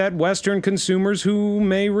show that Western consumers who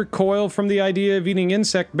may recoil from the idea of eating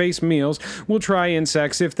insect-based meals will try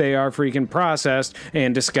insects if they are freaking processed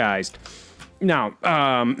and disguised. Now,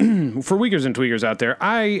 for weakers and tweakers out there,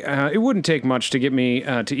 it wouldn't take much to get me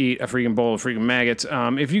to eat a freaking bowl of freaking maggots.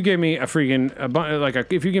 If you give me if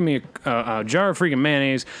you give me a jar of freaking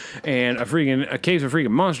mayonnaise and a case of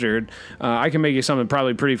freaking mustard, I can make you something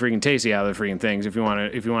probably pretty freaking tasty out of the freaking things. If you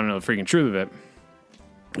want to know the freaking truth of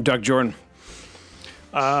it, Doug Jordan.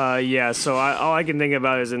 Yeah. So all I can think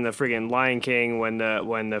about is in the friggin' Lion King when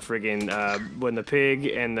the pig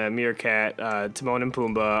and the meerkat, Timon and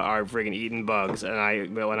Pumbaa, are friggin' eating bugs,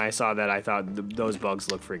 and when I saw that, I thought those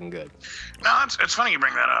bugs look friggin' good. Now, it's funny you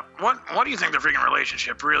bring that up. What do you think the freaking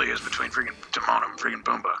relationship really is between freaking Timon and freaking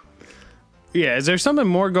Pumbaa? Yeah, is there something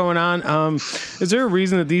more going on? Is there a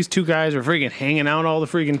reason that these two guys are freaking hanging out all the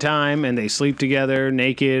freaking time and they sleep together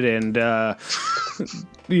naked and,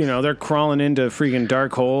 they're crawling into freaking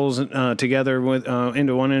dark holes together with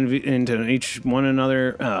into each one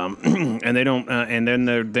another, and they don't, and then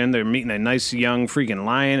they're meeting a nice young freaking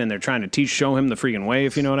lion and they're trying to show him the freaking way,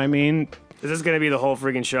 if you know what I mean? Is this going to be the whole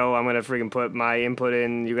freaking show? I'm going to freaking put my input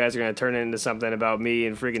in. You guys are going to turn it into something about me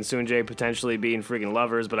and freaking Soonjay potentially being freaking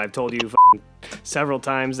lovers, but I've told you several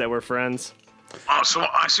times that we're friends. Oh, so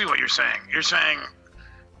I see what you're saying. You're saying,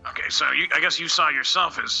 okay, so I guess you saw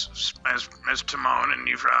yourself as Timon, and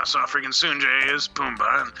you saw freaking Soonjay as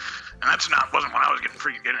Pumbaa, and that's wasn't what I was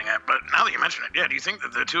getting at. But now that you mention it, yeah, do you think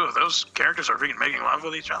that the two of those characters are freaking making love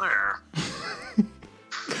with each other? Or?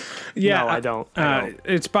 Yeah, no, I don't.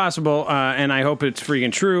 It's possible, and I hope it's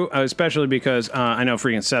freaking true, especially because I know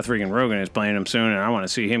freaking Seth freaking Rogen is playing him soon, and I want to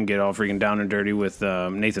see him get all freaking down and dirty with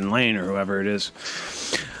Nathan Lane or whoever it is.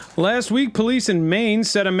 Last week, police in Maine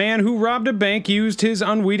said a man who robbed a bank used his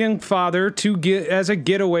unwitting father as a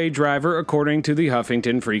getaway driver, according to the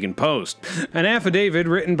Huffington freaking Post. An affidavit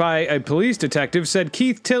written by a police detective said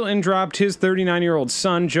Keith Tilton dropped his 39-year-old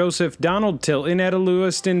son, Joseph Donald Tilton, at a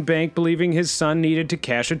Lewiston bank, believing his son needed to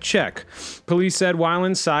cash a check. Police said while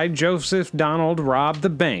inside, Joseph Donald robbed the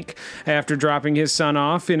bank. After dropping his son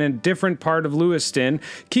off in a different part of Lewiston,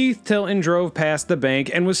 Keith Tilton drove past the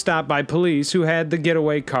bank and was stopped by police who had the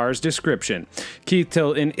getaway car's description. Keith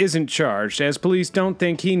Tilton isn't charged, as police don't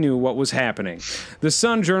think he knew what was happening. The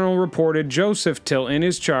Sun Journal reported Joseph Tilton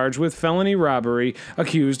is charged with felony robbery,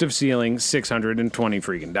 accused of stealing $620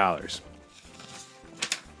 freaking.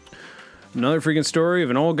 Another freaking story of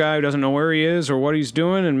an old guy who doesn't know where he is or what he's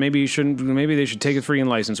doing, and maybe they should take his freaking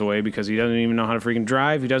license away because he doesn't even know how to freaking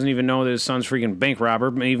drive. He doesn't even know that his son's freaking bank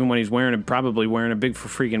robber, even when he's probably wearing a big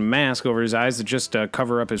freaking mask over his eyes that just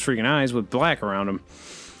cover up his freaking eyes with black around him.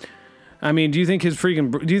 I mean, do you think his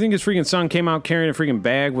freaking son came out carrying a freaking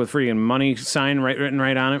bag with freaking money sign written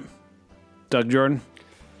right on it? Doug Jordan?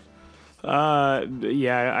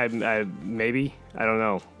 Yeah, I maybe. I don't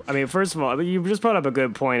know. I mean, first of all, you just brought up a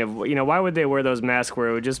good point of, why would they wear those masks where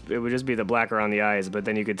it would just be the black around the eyes, but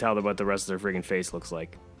then you could tell what the rest of their freaking face looks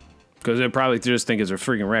like? Because they probably just think it's a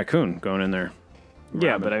freaking raccoon going in there.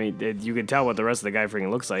 Yeah, but I mean, you can tell what the rest of the guy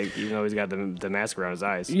freaking looks like, even though he's got the mask around his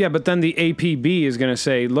eyes. Yeah, but then the APB is going to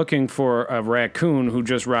say, looking for a raccoon who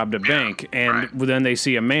just robbed a bank, and then they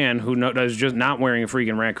see a man who is just not wearing a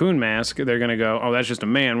freaking raccoon mask. They're going to go, oh, that's just a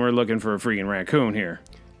man. We're looking for a freaking raccoon here.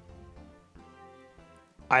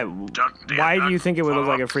 Why do you think it would look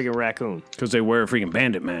like a freaking raccoon? Because they wear a freaking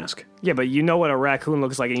bandit mask. Yeah, but you know what a raccoon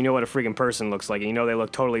looks like, and you know what a freaking person looks like, and you know they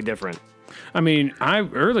look totally different. I mean,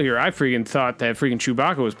 earlier I freaking thought that freaking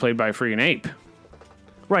Chewbacca was played by a freaking ape.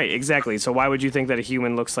 Right, exactly. So why would you think that a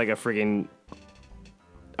human looks like a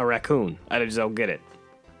raccoon? I just don't get it.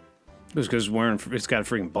 It's because it's got a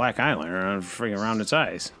freaking black eyeliner around its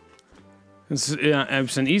eyes. It's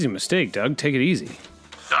an easy mistake, Doug. Take it easy.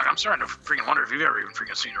 Doug, I'm starting to freaking wonder if you've ever even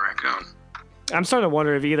freaking seen a raccoon. I'm starting to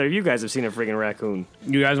wonder if either of you guys have seen a freaking raccoon.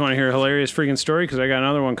 You guys want to hear a hilarious freaking story? Because I got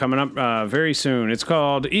another one coming up very soon. It's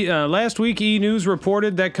called, last week E! News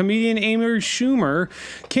reported that comedian Amy Schumer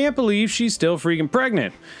can't believe she's still freaking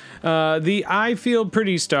pregnant. The I Feel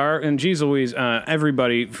Pretty star, and geez Louise,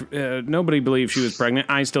 nobody believed she was pregnant.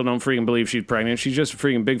 I still don't freaking believe she's pregnant. She's just a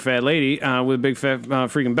freaking big fat lady with a big fat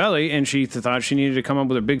freaking belly, and she thought she needed to come up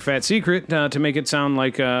with a big fat secret to make it sound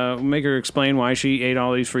like, make her explain why she ate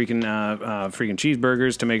all these freaking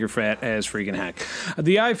cheeseburgers to make her fat as freaking heck.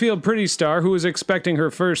 The I Feel Pretty star, who was expecting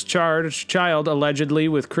her first child, allegedly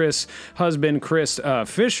with husband Chris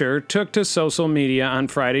Fisher, took to social media on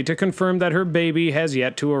Friday to confirm that her baby has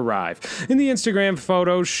yet to arrive. In the Instagram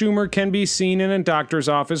photo, Schumer can be seen in a doctor's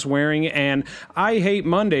office wearing an I Hate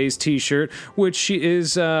Mondays t-shirt, which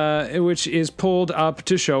is pulled up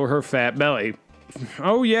to show her fat belly.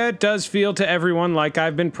 Oh yeah, it does feel to everyone like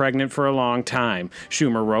I've been pregnant for a long time,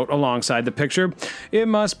 Schumer wrote alongside the picture. It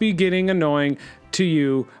must be getting annoying to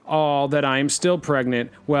you all that I'm still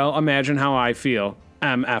pregnant. Well, imagine how I feel.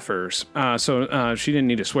 MFers. So she didn't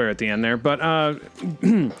need to swear at the end there. But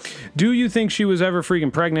do you think she was ever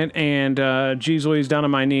freaking pregnant? And geez Louise, down on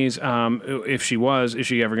my knees, if she was, is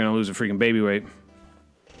she ever going to lose a freaking baby weight?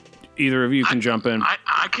 Either of you can jump in.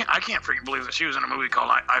 I can't freaking believe that she was in a movie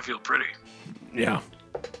called I Feel Pretty. Yeah.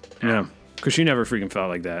 Because she never freaking felt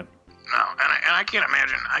like that. No, and I can't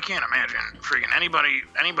imagine freaking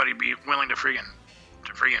anybody be willing to freaking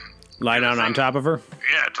lie down on top of her?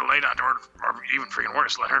 Yeah, to lay down, or even freaking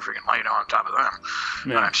worse, let her freaking lay down on top of them.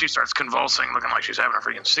 Yeah. And she starts convulsing, looking like she's having a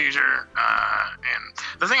freaking seizure. And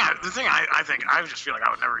the thing I think, I just feel like I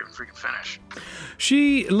would never even freaking finish.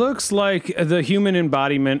 She looks like the human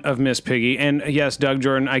embodiment of Miss Piggy. And yes, Doug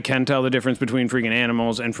Jordan, I can tell the difference between freaking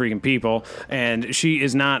animals and freaking people. And she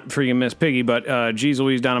is not freaking Miss Piggy, but geez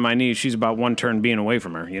Louise, down on my knees, she's about one turn being away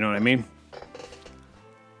from her. You know what I mean?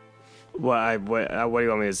 What do you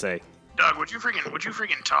want me to say? Doug, would you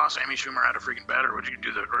freaking toss Amy Schumer out of freaking bed, or would you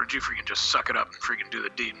freaking just suck it up and freaking do the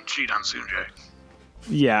deed and cheat on Soonjay?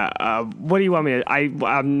 Yeah, what do you want me to...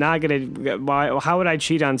 I'm not gonna... How would I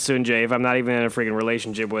cheat on Soonjay if I'm not even in a freaking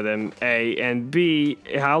relationship with him, A? And B,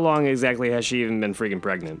 how long exactly has she even been freaking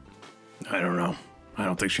pregnant? I don't know. I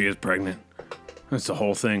don't think she is pregnant. That's the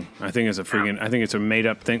whole thing. I think it's a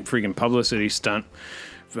made-up thing, freaking publicity stunt.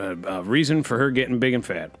 Reason for her getting big and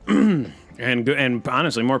fat. And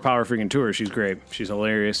honestly, more power freaking to her. She's great. She's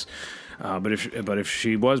hilarious. But if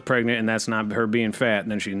she was pregnant and that's not her being fat,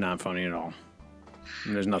 then she's not funny at all.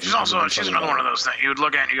 And there's nothing. She's another one of those things you would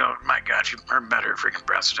look at and you go, my God, her better freaking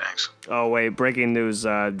breath stinks. Oh wait, breaking news!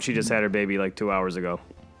 She just had her baby like 2 hours ago.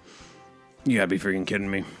 You gotta be freaking kidding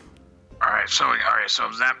me. All right, so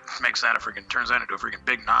that turns that into a freaking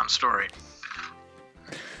big non-story.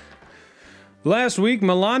 Last week,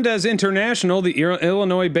 Melendez International, the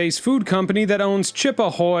Illinois-based food company that owns Chip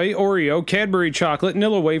Ahoy, Oreo, Cadbury Chocolate,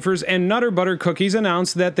 Nilla Wafers, and Nutter Butter Cookies,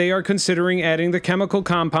 announced that they are considering adding the chemical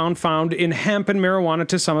compound found in hemp and marijuana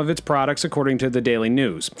to some of its products, according to the Daily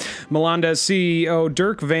News. Melendez CEO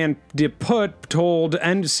Dirk Van de Put told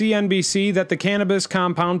CNBC that the cannabis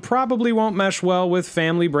compound probably won't mesh well with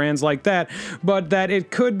family brands like that, but that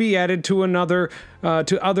it could be added to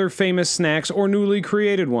other famous snacks or newly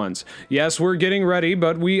created ones. Yes, we're getting ready,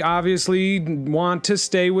 but we obviously want to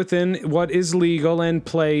stay within what is legal and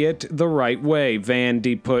play it the right way, Van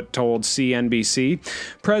de Put told CNBC.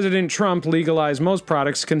 President Trump legalized most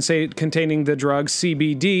products containing the drug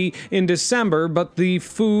CBD in December, but the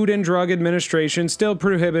Food and Drug Administration still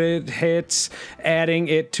prohibits adding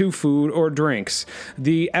it to food or drinks.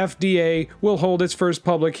 The FDA will hold its first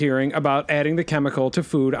public hearing about adding the chemical to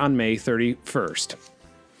food on May 31st.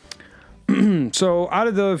 So, out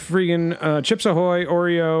of the freaking Chips Ahoy,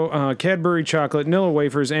 Oreo, Cadbury Chocolate, Nilla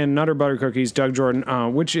Wafers, and Nutter Butter Cookies, Doug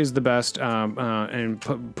Jordan, which is the best, and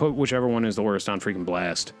put whichever one is the worst on freaking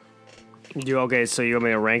blast. Okay, so you want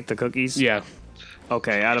me to rank the cookies? Yeah.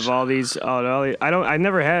 Okay, out of all these, I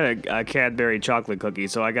never had a Cadbury chocolate cookie,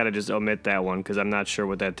 so I gotta just omit that one because I'm not sure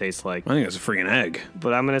what that tastes like. I think it's a freaking egg.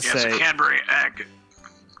 But I'm gonna say it's a Cadbury egg.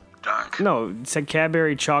 Doug. No, it said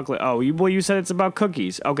Cadbury chocolate. Oh, you said it's about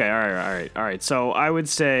cookies. Okay, all right. So I would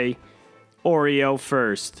say Oreo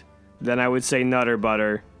first, then I would say Nutter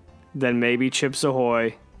Butter, then maybe Chips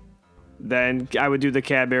Ahoy, then I would do the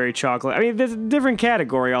Cadbury chocolate. I mean, there's a different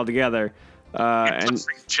category altogether. And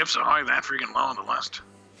Chips Ahoy that freaking low on the list.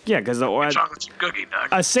 Yeah, because chocolate chip cookie, Doug.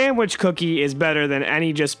 A sandwich cookie is better than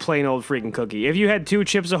any just plain old freaking cookie. If you had 2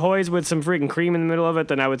 Chips Ahoys with some freaking cream in the middle of it,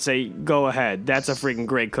 then I would say go ahead. That's a freaking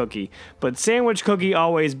great cookie. But sandwich cookie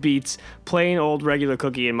always beats plain old regular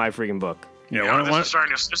cookie in my freaking book. Yeah, this is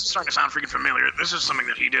starting to sound freaking familiar. This is something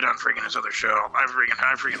that he did on freaking his other show. I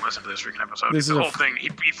freaking listened to this freaking episode. This is the whole thing. He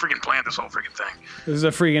freaking planned this whole freaking thing. This is a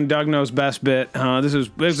freaking Doug Knows best bit. This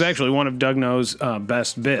is actually one of Doug Knows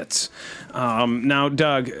best bits. Now,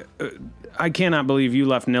 Doug, I cannot believe you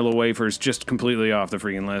left Nilla wafers just completely off the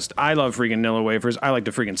freaking list. I love freaking Nilla wafers. I like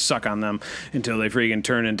to freaking suck on them until they freaking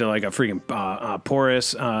turn into like a freaking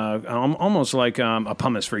porous, almost like a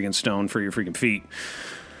pumice freaking stone for your freaking feet.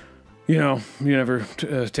 You know, you never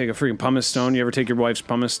take a freaking pumice stone. You ever take your wife's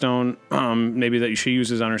pumice stone, maybe that she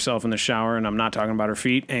uses on herself in the shower, and I'm not talking about her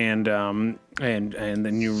feet, and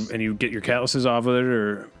then you get your calluses off with it,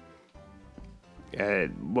 or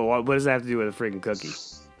Well, what does that have to do with a freaking cookie?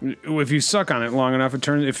 if you suck on it long enough,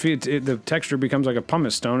 the texture becomes like a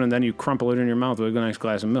pumice stone, and then you crumple it in your mouth with a nice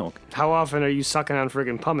glass of milk. How often are you sucking on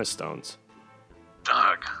freaking pumice stones?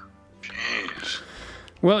 Doug. Jeez.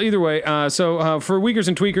 Well, either way, so for Weakers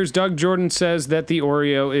and Tweakers, Doug Jordan says that the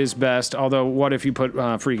Oreo is best, although what if you put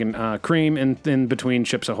freaking cream in between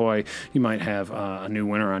Chips Ahoy? You might have a new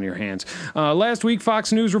winner on your hands. Last week,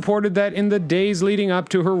 Fox News reported that in the days leading up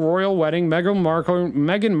to her royal wedding,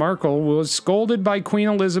 Meghan Markle was scolded by Queen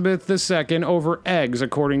Elizabeth II over eggs,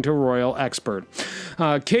 according to royal expert.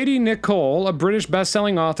 Katie Nicole, a British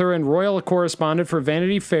best-selling author and royal correspondent for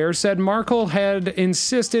Vanity Fair, said Markle had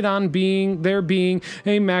insisted on there being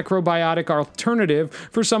a macrobiotic alternative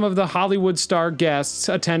for some of the Hollywood star guests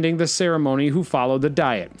attending the ceremony who followed the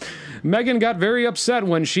diet. Meghan got very upset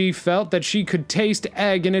when she felt that she could taste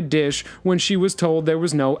egg in a dish when she was told there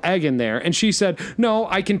was no egg in there. And she said, "No,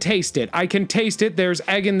 I can taste it. I can taste it. There's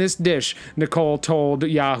egg in this dish," Nicole told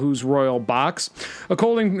Yahoo's Royal Box.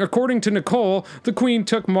 According to Nicole, the Queen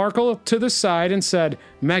took Markle to the side and said,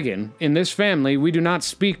 "Meghan, in this family, we do not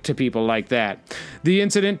speak to people like that." The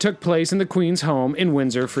incident took place in the Queen's home in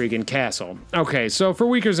Windsor freaking Castle. Okay, so for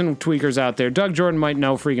Weakers and Tweakers out there, Doug Jordan might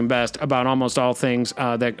know freaking best about almost all things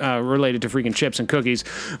that related to freaking chips and cookies,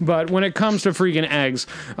 but when it comes to freaking eggs,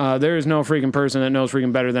 there is no freaking person that knows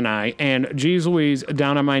freaking better than I. And geez Louise,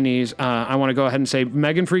 down on my knees, I want to go ahead and say,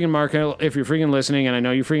 Meghan freaking Markle, if you're freaking listening, and I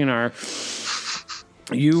know you freaking are,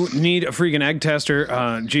 you need a freaking egg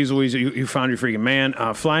tester. Geez Louise, you found your freaking man.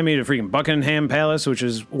 Fly me to freaking Buckingham Palace, which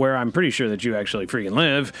is where I'm pretty sure that you actually freaking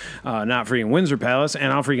live, not freaking Windsor Palace,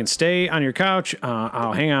 and I'll freaking stay on your couch.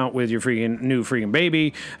 I'll hang out with your freaking new freaking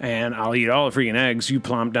baby, and I'll eat all the freaking eggs you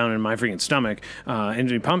plump down in my freaking stomach.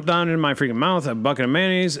 And you pump down in my freaking mouth a bucket of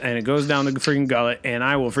mayonnaise, and it goes down the freaking gullet, and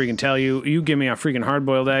I will freaking tell you, you give me a freaking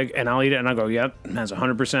hard-boiled egg, and I'll eat it, and I'll go, yep, that's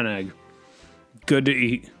 100% egg. Good to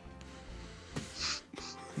eat.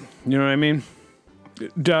 You know what I mean?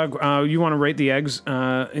 Doug, you want to rate the eggs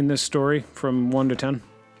in this story from 1 to 10?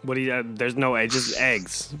 What do you? There's no eggs, just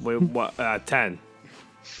eggs. Wait, what? 10.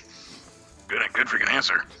 Good freaking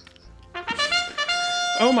answer.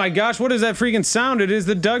 Oh my gosh, what is that freaking sound? It is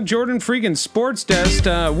the Doug Jordan freaking Sports Desk.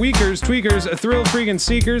 Weakers, Tweakers, Thrill freaking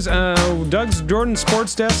Seekers. Doug's Jordan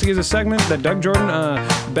Sports Desk is a segment that Doug Jordan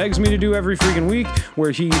begs me to do every freaking week,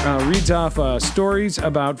 where he reads off stories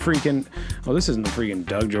about freaking... Oh, this isn't the freaking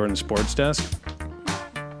Doug Jordan Sports Desk.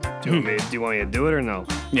 Do you want me to do it or no?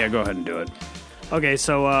 Yeah, go ahead and do it. Okay,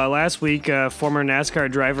 so last week, former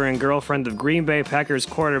NASCAR driver and girlfriend of Green Bay Packers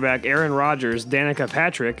quarterback Aaron Rodgers, Danica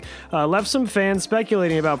Patrick, left some fans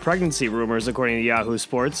speculating about pregnancy rumors, according to Yahoo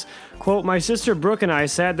Sports. Quote, "My sister Brooke and I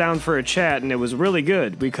sat down for a chat, and it was really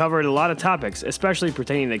good. We covered a lot of topics, especially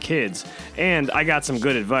pertaining to kids. And I got some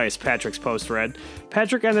good advice," Patrick's post read.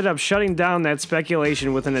 Patrick ended up shutting down that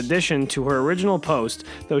speculation with an addition to her original post,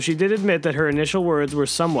 though she did admit that her initial words were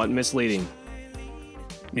somewhat misleading.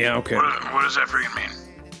 Yeah, okay. What does that freaking mean?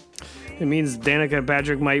 It means Danica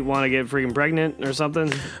Patrick might want to get freaking pregnant or something.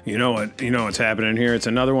 You know what's happening here? It's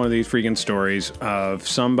another one of these freaking stories of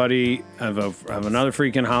somebody, of another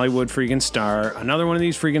freaking Hollywood freaking star, another one of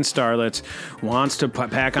these freaking starlets wants to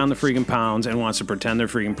pack on the freaking pounds and wants to pretend they're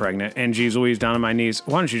freaking pregnant. And geez Louise, down on my knees,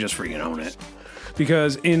 why don't you just freaking own it?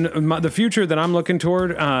 Because in the future that I'm looking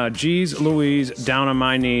toward, geez Louise, down on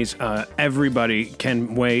my knees, everybody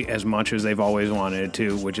can weigh as much as they've always wanted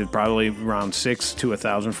to, which is probably around 6 to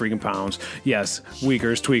 1,000 freaking pounds. Yes,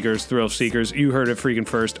 Weakers, Tweakers, Thrill Seekers, you heard it freaking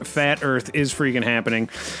first. Fat Earth is freaking happening.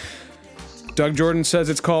 Doug Jordan says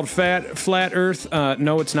it's called Flat Earth.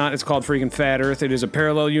 No, it's not. It's called freaking Fat Earth. It is a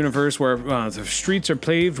parallel universe where the streets are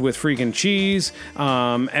paved with freaking cheese.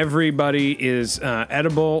 Everybody is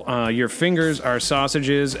edible. Your fingers are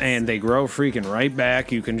sausages, and they grow freaking right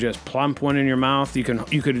back. You can just plump one in your mouth. You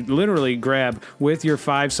could literally grab with your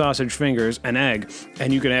 5 sausage fingers an egg,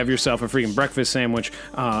 and you could have yourself a freaking breakfast sandwich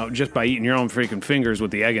just by eating your own freaking fingers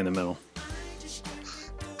with the egg in the middle.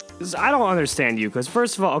 I don't understand you, because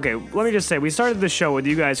first of all, okay, let me just say, we started the show with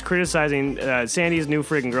you guys criticizing Sandy's new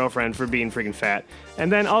freaking girlfriend for being freaking fat,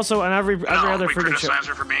 and then also on every other freaking show. We criticize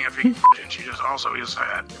her for being a freaking and she just also is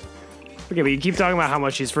fat. Okay, but you keep talking about how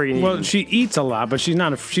much she's freaking Well, eating. she eats a lot, but she's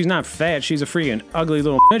not fat. She's a freaking ugly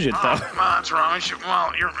little midget, though. Well, that's wrong.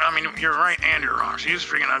 You're right and you're wrong. She's a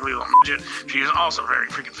freaking ugly little midget. She is also very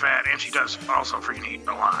freaking fat, and she does also freaking eat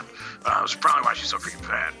a lot. That's probably why she's so freaking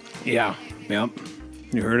fat. Yeah. Yep.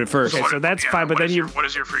 You heard it first. Okay, so that's fine, but then what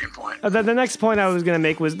is your freaking point? The next point I was going to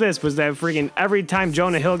make was that freaking every time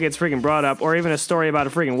Jonah Hill gets freaking brought up, or even a story about a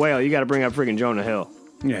freaking whale, you got to bring up freaking Jonah Hill.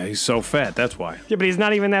 Yeah, he's so fat. That's why. Yeah, but he's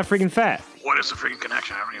not even that freaking fat. What is the freaking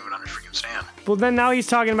connection? I don't even understand. Well, then now he's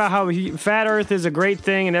talking about how fat Earth is a great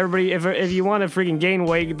thing, and everybody, if you want to freaking gain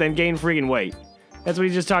weight, then gain freaking weight. That's what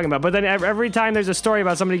he's just talking about. But then every time there's a story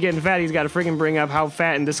about somebody getting fat, he's got to freaking bring up how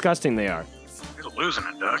fat and disgusting they are. You're losing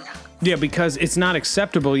it, Doug. Yeah, because it's not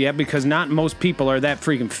acceptable yet, because not most people are that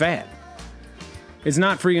freaking fat. It's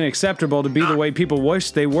not freaking acceptable to be the way people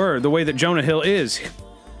wish they were, the way that Jonah Hill is.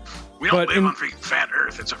 We don't live on freaking fat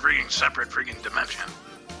Earth. It's a freaking separate freaking dimension.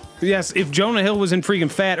 Yes, if Jonah Hill was in freaking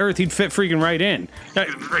fat Earth, he'd fit freaking right in. He's the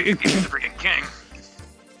freaking king.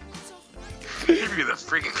 He'd be the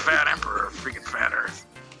freaking fat emperor of freaking fat Earth.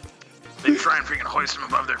 They'd try and freaking hoist him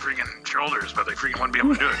above their freaking shoulders, but they freaking wouldn't be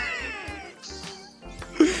able to do it.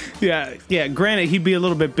 Yeah. Granted, he'd be a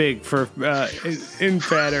little bit big for in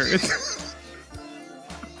fat Earth.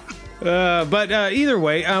 But either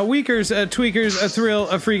way, Weakers, Tweakers, a Thrill,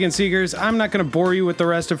 a Freaking Seekers. I'm not going to bore you with the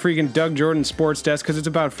rest of freaking Doug Jordan's Sports Desk because it's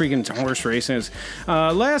about freaking horse races.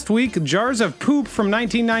 Last week, jars of poop from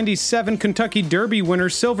 1997 Kentucky Derby winner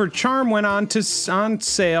Silver Charm went on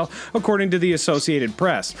sale, according to the Associated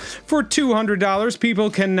Press. For $200, people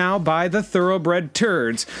can now buy the thoroughbred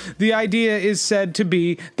turds. The idea is said to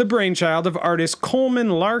be the brainchild of artist Coleman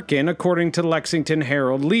Larkin, according to Lexington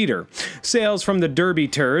Herald Leader. Sales from the Derby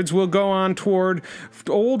turds will go on toward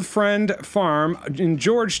Old Friend Farm in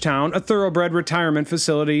Georgetown, a thoroughbred retirement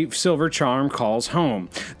facility Silver Charm calls home.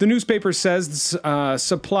 The newspaper says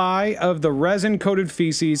supply of the resin-coated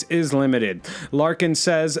feces is limited. Larkin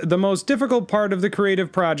says the most difficult part of the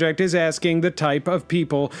creative project is asking the type of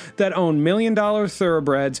people that own million-dollar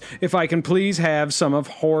thoroughbreds if I can please have some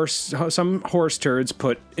horse turds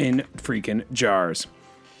put in freaking jars.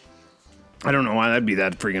 I don't know why that'd be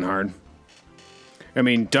that freaking hard. I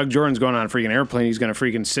mean, Doug Jordan's going on a freaking airplane. He's going to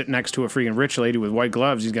freaking sit next to a freaking rich lady with white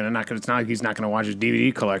gloves. It's not like he's not going to watch his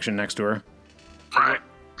DVD collection next to her. Right.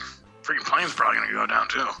 Freaking plane's probably going to go down,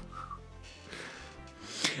 too.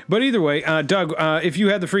 But either way, Doug, if you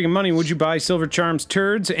had the freaking money, would you buy Silver Charm's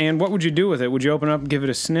turds? And what would you do with it? Would you open up and give it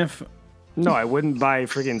a sniff? No, I wouldn't buy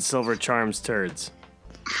freaking Silver Charm's turds.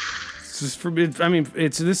 It's a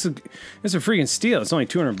freaking steal. It's only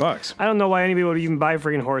 $200. I don't know why anybody would even buy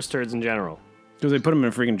freaking horse turds in general. Do they put them in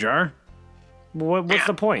a freaking jar? What's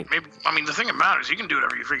the point? Maybe, the thing about it is you can do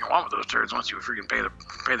whatever you freaking want with those turds once you freaking pay the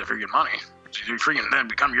freaking money. You freaking then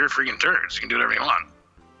become your freaking turds. You can do whatever you want.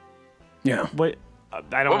 Yeah. But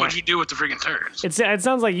I don't. What would you do with the freaking turds? It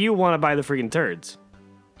sounds like you want to buy the freaking turds.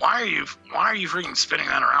 Why are you freaking spinning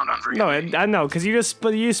that around on freaking? No, I know, because you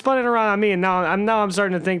spun it around on me, and now I'm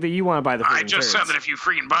starting to think that you want to buy the freaking turds. I just said that if you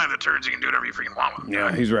freaking buy the turds, you can do whatever you freaking want with them.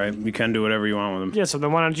 Yeah, he's right. You can do whatever you want with them. Yeah, so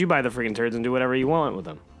then why don't you buy the freaking turds and do whatever you want with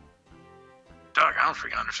them? Doug, I don't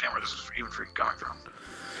freaking understand where this is even freaking coming from.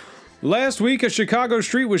 Last week, a Chicago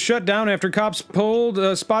street was shut down after cops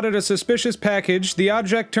spotted a suspicious package. The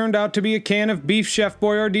object turned out to be a can of beef Chef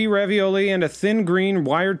Boyardee ravioli and a thin green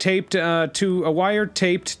wire taped to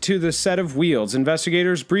the set of wheels.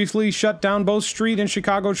 Investigators briefly shut down both street and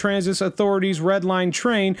Chicago Transit Authority's Red Line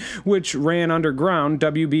train, which ran underground,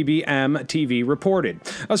 WBBM TV reported.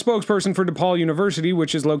 A spokesperson for DePaul University,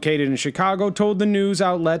 which is located in Chicago, told the news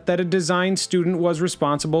outlet that a design student was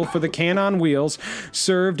responsible for the can on wheels,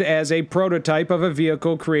 served as a prototype of a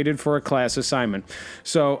vehicle created for a class assignment.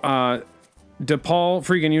 So, DePaul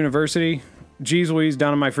freaking University, geez Louise,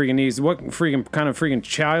 down on my freaking knees. What freaking kind of freaking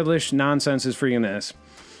childish nonsense is freaking this?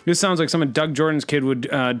 This sounds like something Doug Jordan's kid would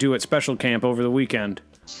do at special camp over the weekend.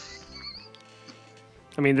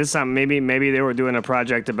 I mean, this time maybe they were doing a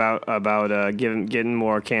project about getting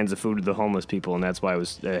more cans of food to the homeless people, and that's why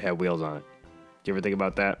it had wheels on it. Do you ever think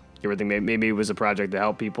about that? You ever think maybe it was a project to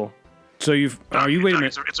help people? So wait a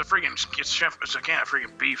minute. It's a can of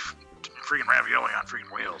freaking beef, freaking ravioli on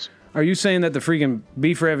freaking wheels. Are you saying that the freaking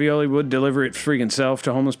beef ravioli would deliver its freaking self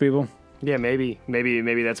to homeless people? Yeah, maybe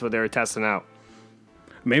that's what they were testing out.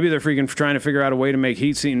 Maybe they're freaking trying to figure out a way to make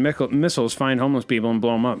heat-seeking missiles find homeless people and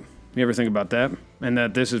blow them up. You ever think about that? And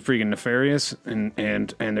that this is freaking nefarious, and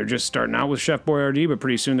they're just starting out with Chef Boyardee, but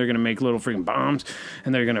pretty soon they're going to make little freaking bombs,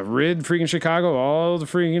 and they're going to rid freaking Chicago, all the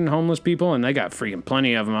freaking homeless people, and they got freaking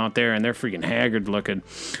plenty of them out there, and they're freaking haggard looking.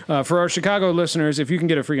 For our Chicago listeners, if you can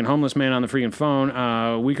get a freaking homeless man on the freaking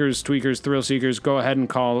phone, Weakers, Tweakers, Thrill Seekers, go ahead and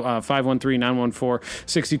call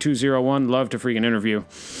 513-914-6201. Love to freaking interview.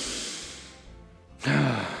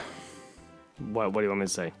 What do you want me to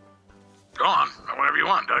say? Go on, whatever you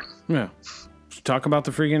want, Doug. Yeah. Talk about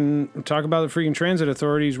the freaking transit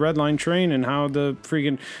authority's Red Line train and how the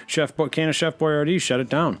freaking Chef Boyardee shut it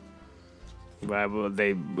down. Well,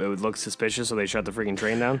 it would look suspicious, so they shut the freaking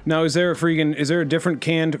train down. Now, is there a different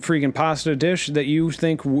canned freaking pasta dish that you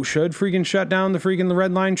think should freaking shut down the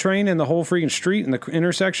Red Line train and the whole freaking street and the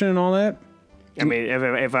intersection and all that? I mean,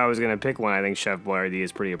 if I was gonna pick one, I think Chef Boyardee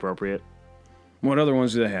is pretty appropriate. What other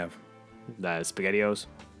ones do they have? SpaghettiOs.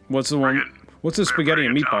 What's the one? What's the spaghetti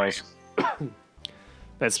and meatballs?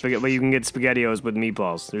 That's spaghetti. But you can get SpaghettiOs with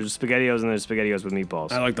meatballs. There's SpaghettiOs and there's SpaghettiOs with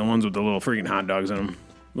meatballs. I like the ones with the little freaking hot dogs in them.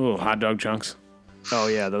 Little hot dog chunks. Oh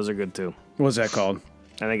yeah, those are good too. What's that called?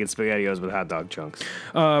 I think it's SpaghettiOs with hot dog chunks.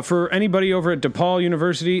 For anybody over at DePaul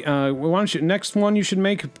University, why don't you, next one you should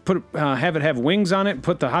have it have wings on it,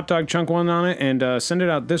 put the hot dog chunk one on it, and send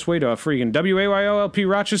it out this way to a freaking WAYOLP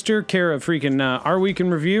Rochester, care of freaking Our Week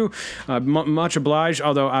in Review. Much obliged,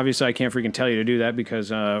 although obviously I can't freaking tell you to do that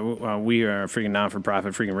because we are a freaking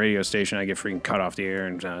non-for-profit freaking radio station. I get freaking cut off the air,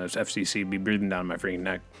 and FCC be breathing down my freaking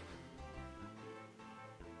neck.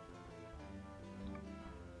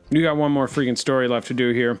 You got one more freaking story left to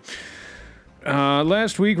do here.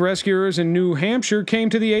 Last week, rescuers in New Hampshire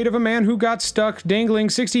came to the aid of a man who got stuck dangling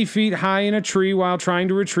 60 feet high in a tree while trying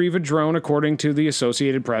to retrieve a drone, according to the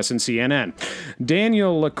Associated Press and CNN.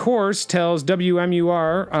 Daniel LaCourse tells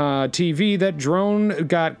WMUR TV that drone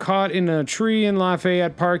got caught in a tree in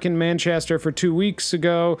Lafayette Park in Manchester for 2 weeks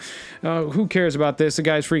ago. Who cares about this? The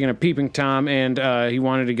guy's freaking a peeping Tom, and he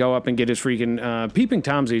wanted to go up and get his freaking peeping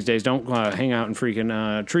Toms these days don't hang out in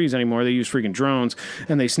freaking trees anymore. They use freaking drones,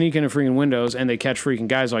 and they sneak into freaking windows, and they catch freaking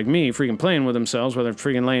guys like me freaking playing with themselves while they're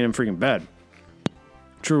freaking laying in freaking bed.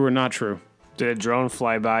 True or not true? Did a drone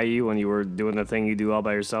fly by you when you were doing the thing you do all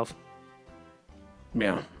by yourself?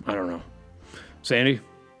 Yeah, I don't know. Sandy?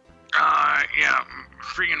 Yeah,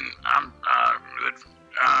 freaking,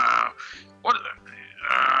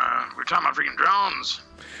 we're talking about freaking drones.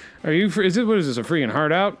 Are you, what is this, a freaking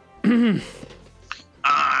heart out? Yeah.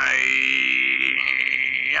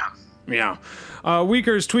 Yeah.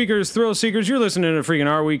 Weakers, Tweakers, Thrill Seekers, you're listening to freaking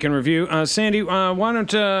Our Week in Review. Sandy, why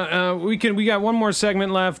don't we got one more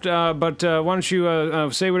segment left, but why don't you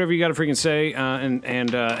say whatever you got to freaking say and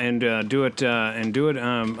do it.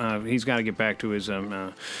 He's got to get back to his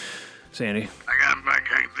Sandy. I got back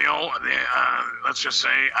let's just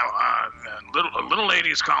say little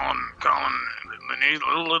lady's calling. I'm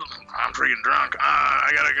freaking drunk.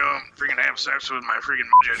 I gotta go freaking have sex with my freaking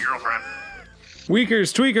midget girlfriend.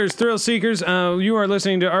 Weakers, Tweakers, Thrill Seekers, you are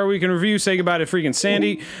listening to Our Week in Review. Say goodbye to freaking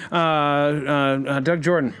Sandy. Doug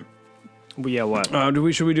Jordan. Yeah, what?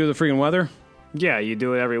 Should we do the freaking weather? Yeah, you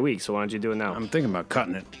do it every week, so why don't you do it now? I'm thinking about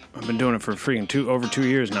cutting it. I've been doing it for freaking over 2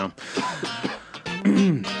 years now.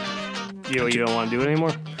 You don't want to do it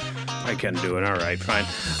anymore? I can do it. All right, fine.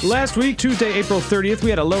 Last week, Tuesday, April 30th, we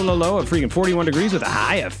had a low of freaking 41 degrees with a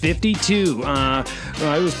high of 52.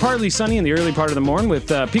 It was partly sunny in the early part of the morning with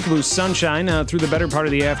peekaboo sunshine through the better part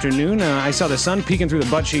of the afternoon. I saw the sun peeking through the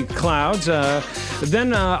butt-cheek clouds.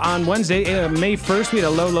 Then on Wednesday, May 1st, we had a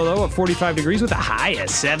low of 45 degrees with a high of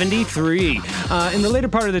 73. In the later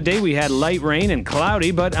part of the day, we had light rain and cloudy,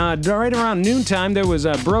 but right around noontime, there was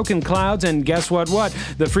broken clouds, and guess what?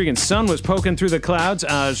 The freaking sun was poking through the clouds,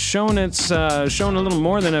 showing a little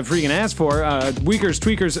more than I freaking asked for. Weakers,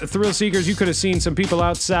 Tweakers, Thrill Seekers, you could have seen some people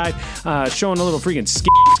outside showing a little freaking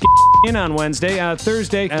in on Wednesday.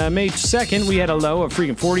 Thursday, May 2nd, we had a low of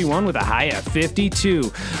freaking 41 with a high of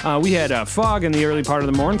 52. We had fog in the early part of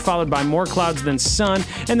the morning, followed by more clouds than sun,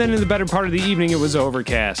 and then in the better part of the evening, it was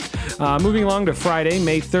overcast. Moving along to Friday,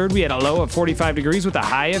 May 3rd, we had a low of 45 degrees with a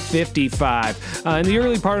high of 55. In the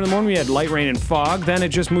early part of the morning, we had light rain and fog. Then it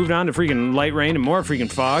just moved on to freaking light rain and more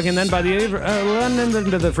freaking fog. And then by the end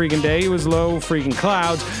of the freaking day, it was low freaking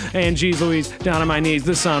clouds. And geez Louise, down on my knees,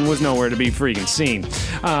 the sun was nowhere to be freaking seen.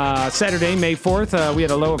 Saturday, May 4th, we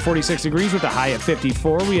had a low of 46 degrees with a high of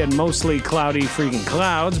 54. We had mostly cloudy freaking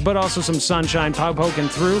clouds, but also some sunshine poking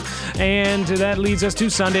through. And that leads us to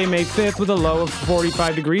Sunday, May 5th, with a low of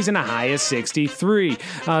 45 degrees and a high of 63.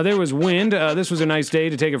 There was wind. This was a nice day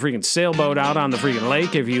to take a freaking sailboat out on the freaking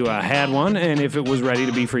lake if you had one, and if it was ready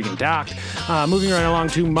to be freaking docked. Moving right along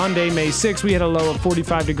to Monday, Sunday, May 6th, we had a low of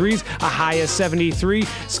 45 degrees, a high of 73.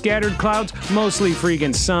 Scattered clouds, mostly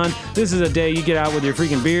freaking sun. This is a day you get out with your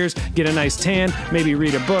freaking beers, get a nice tan, maybe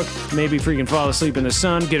read a book, maybe freaking fall asleep in the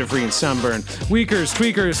sun, get a freaking sunburn. Weakers,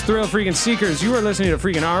 tweakers, thrill freaking seekers, you are listening to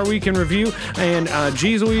freaking Our Week in Review, and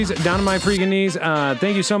geez Louise, down on my freaking knees.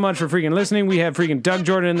 Thank you so much for freaking listening. We have freaking Doug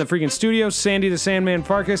Jordan in the freaking studio, Sandy the Sandman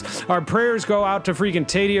Farkas. Our prayers go out to freaking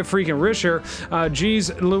Tadia freaking Risher.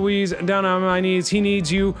 Geez Louise, down on my knees. He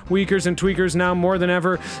needs you, weakers and tweakers, now more than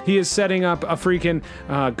ever. He is setting up a freaking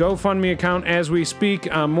GoFundMe account as we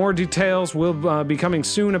speak. More details will be coming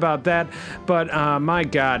soon about that. But my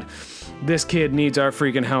God, this kid needs our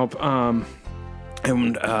freaking help.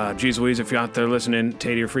 And geez Louise, if you're out there listening,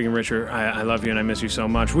 Tadia freaking Risher, I love you and I miss you so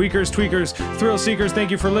much. Weakers, tweakers, thrill seekers, thank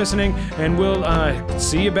you for listening, and we'll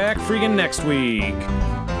see you back freaking next week.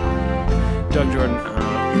 Doug Jordan.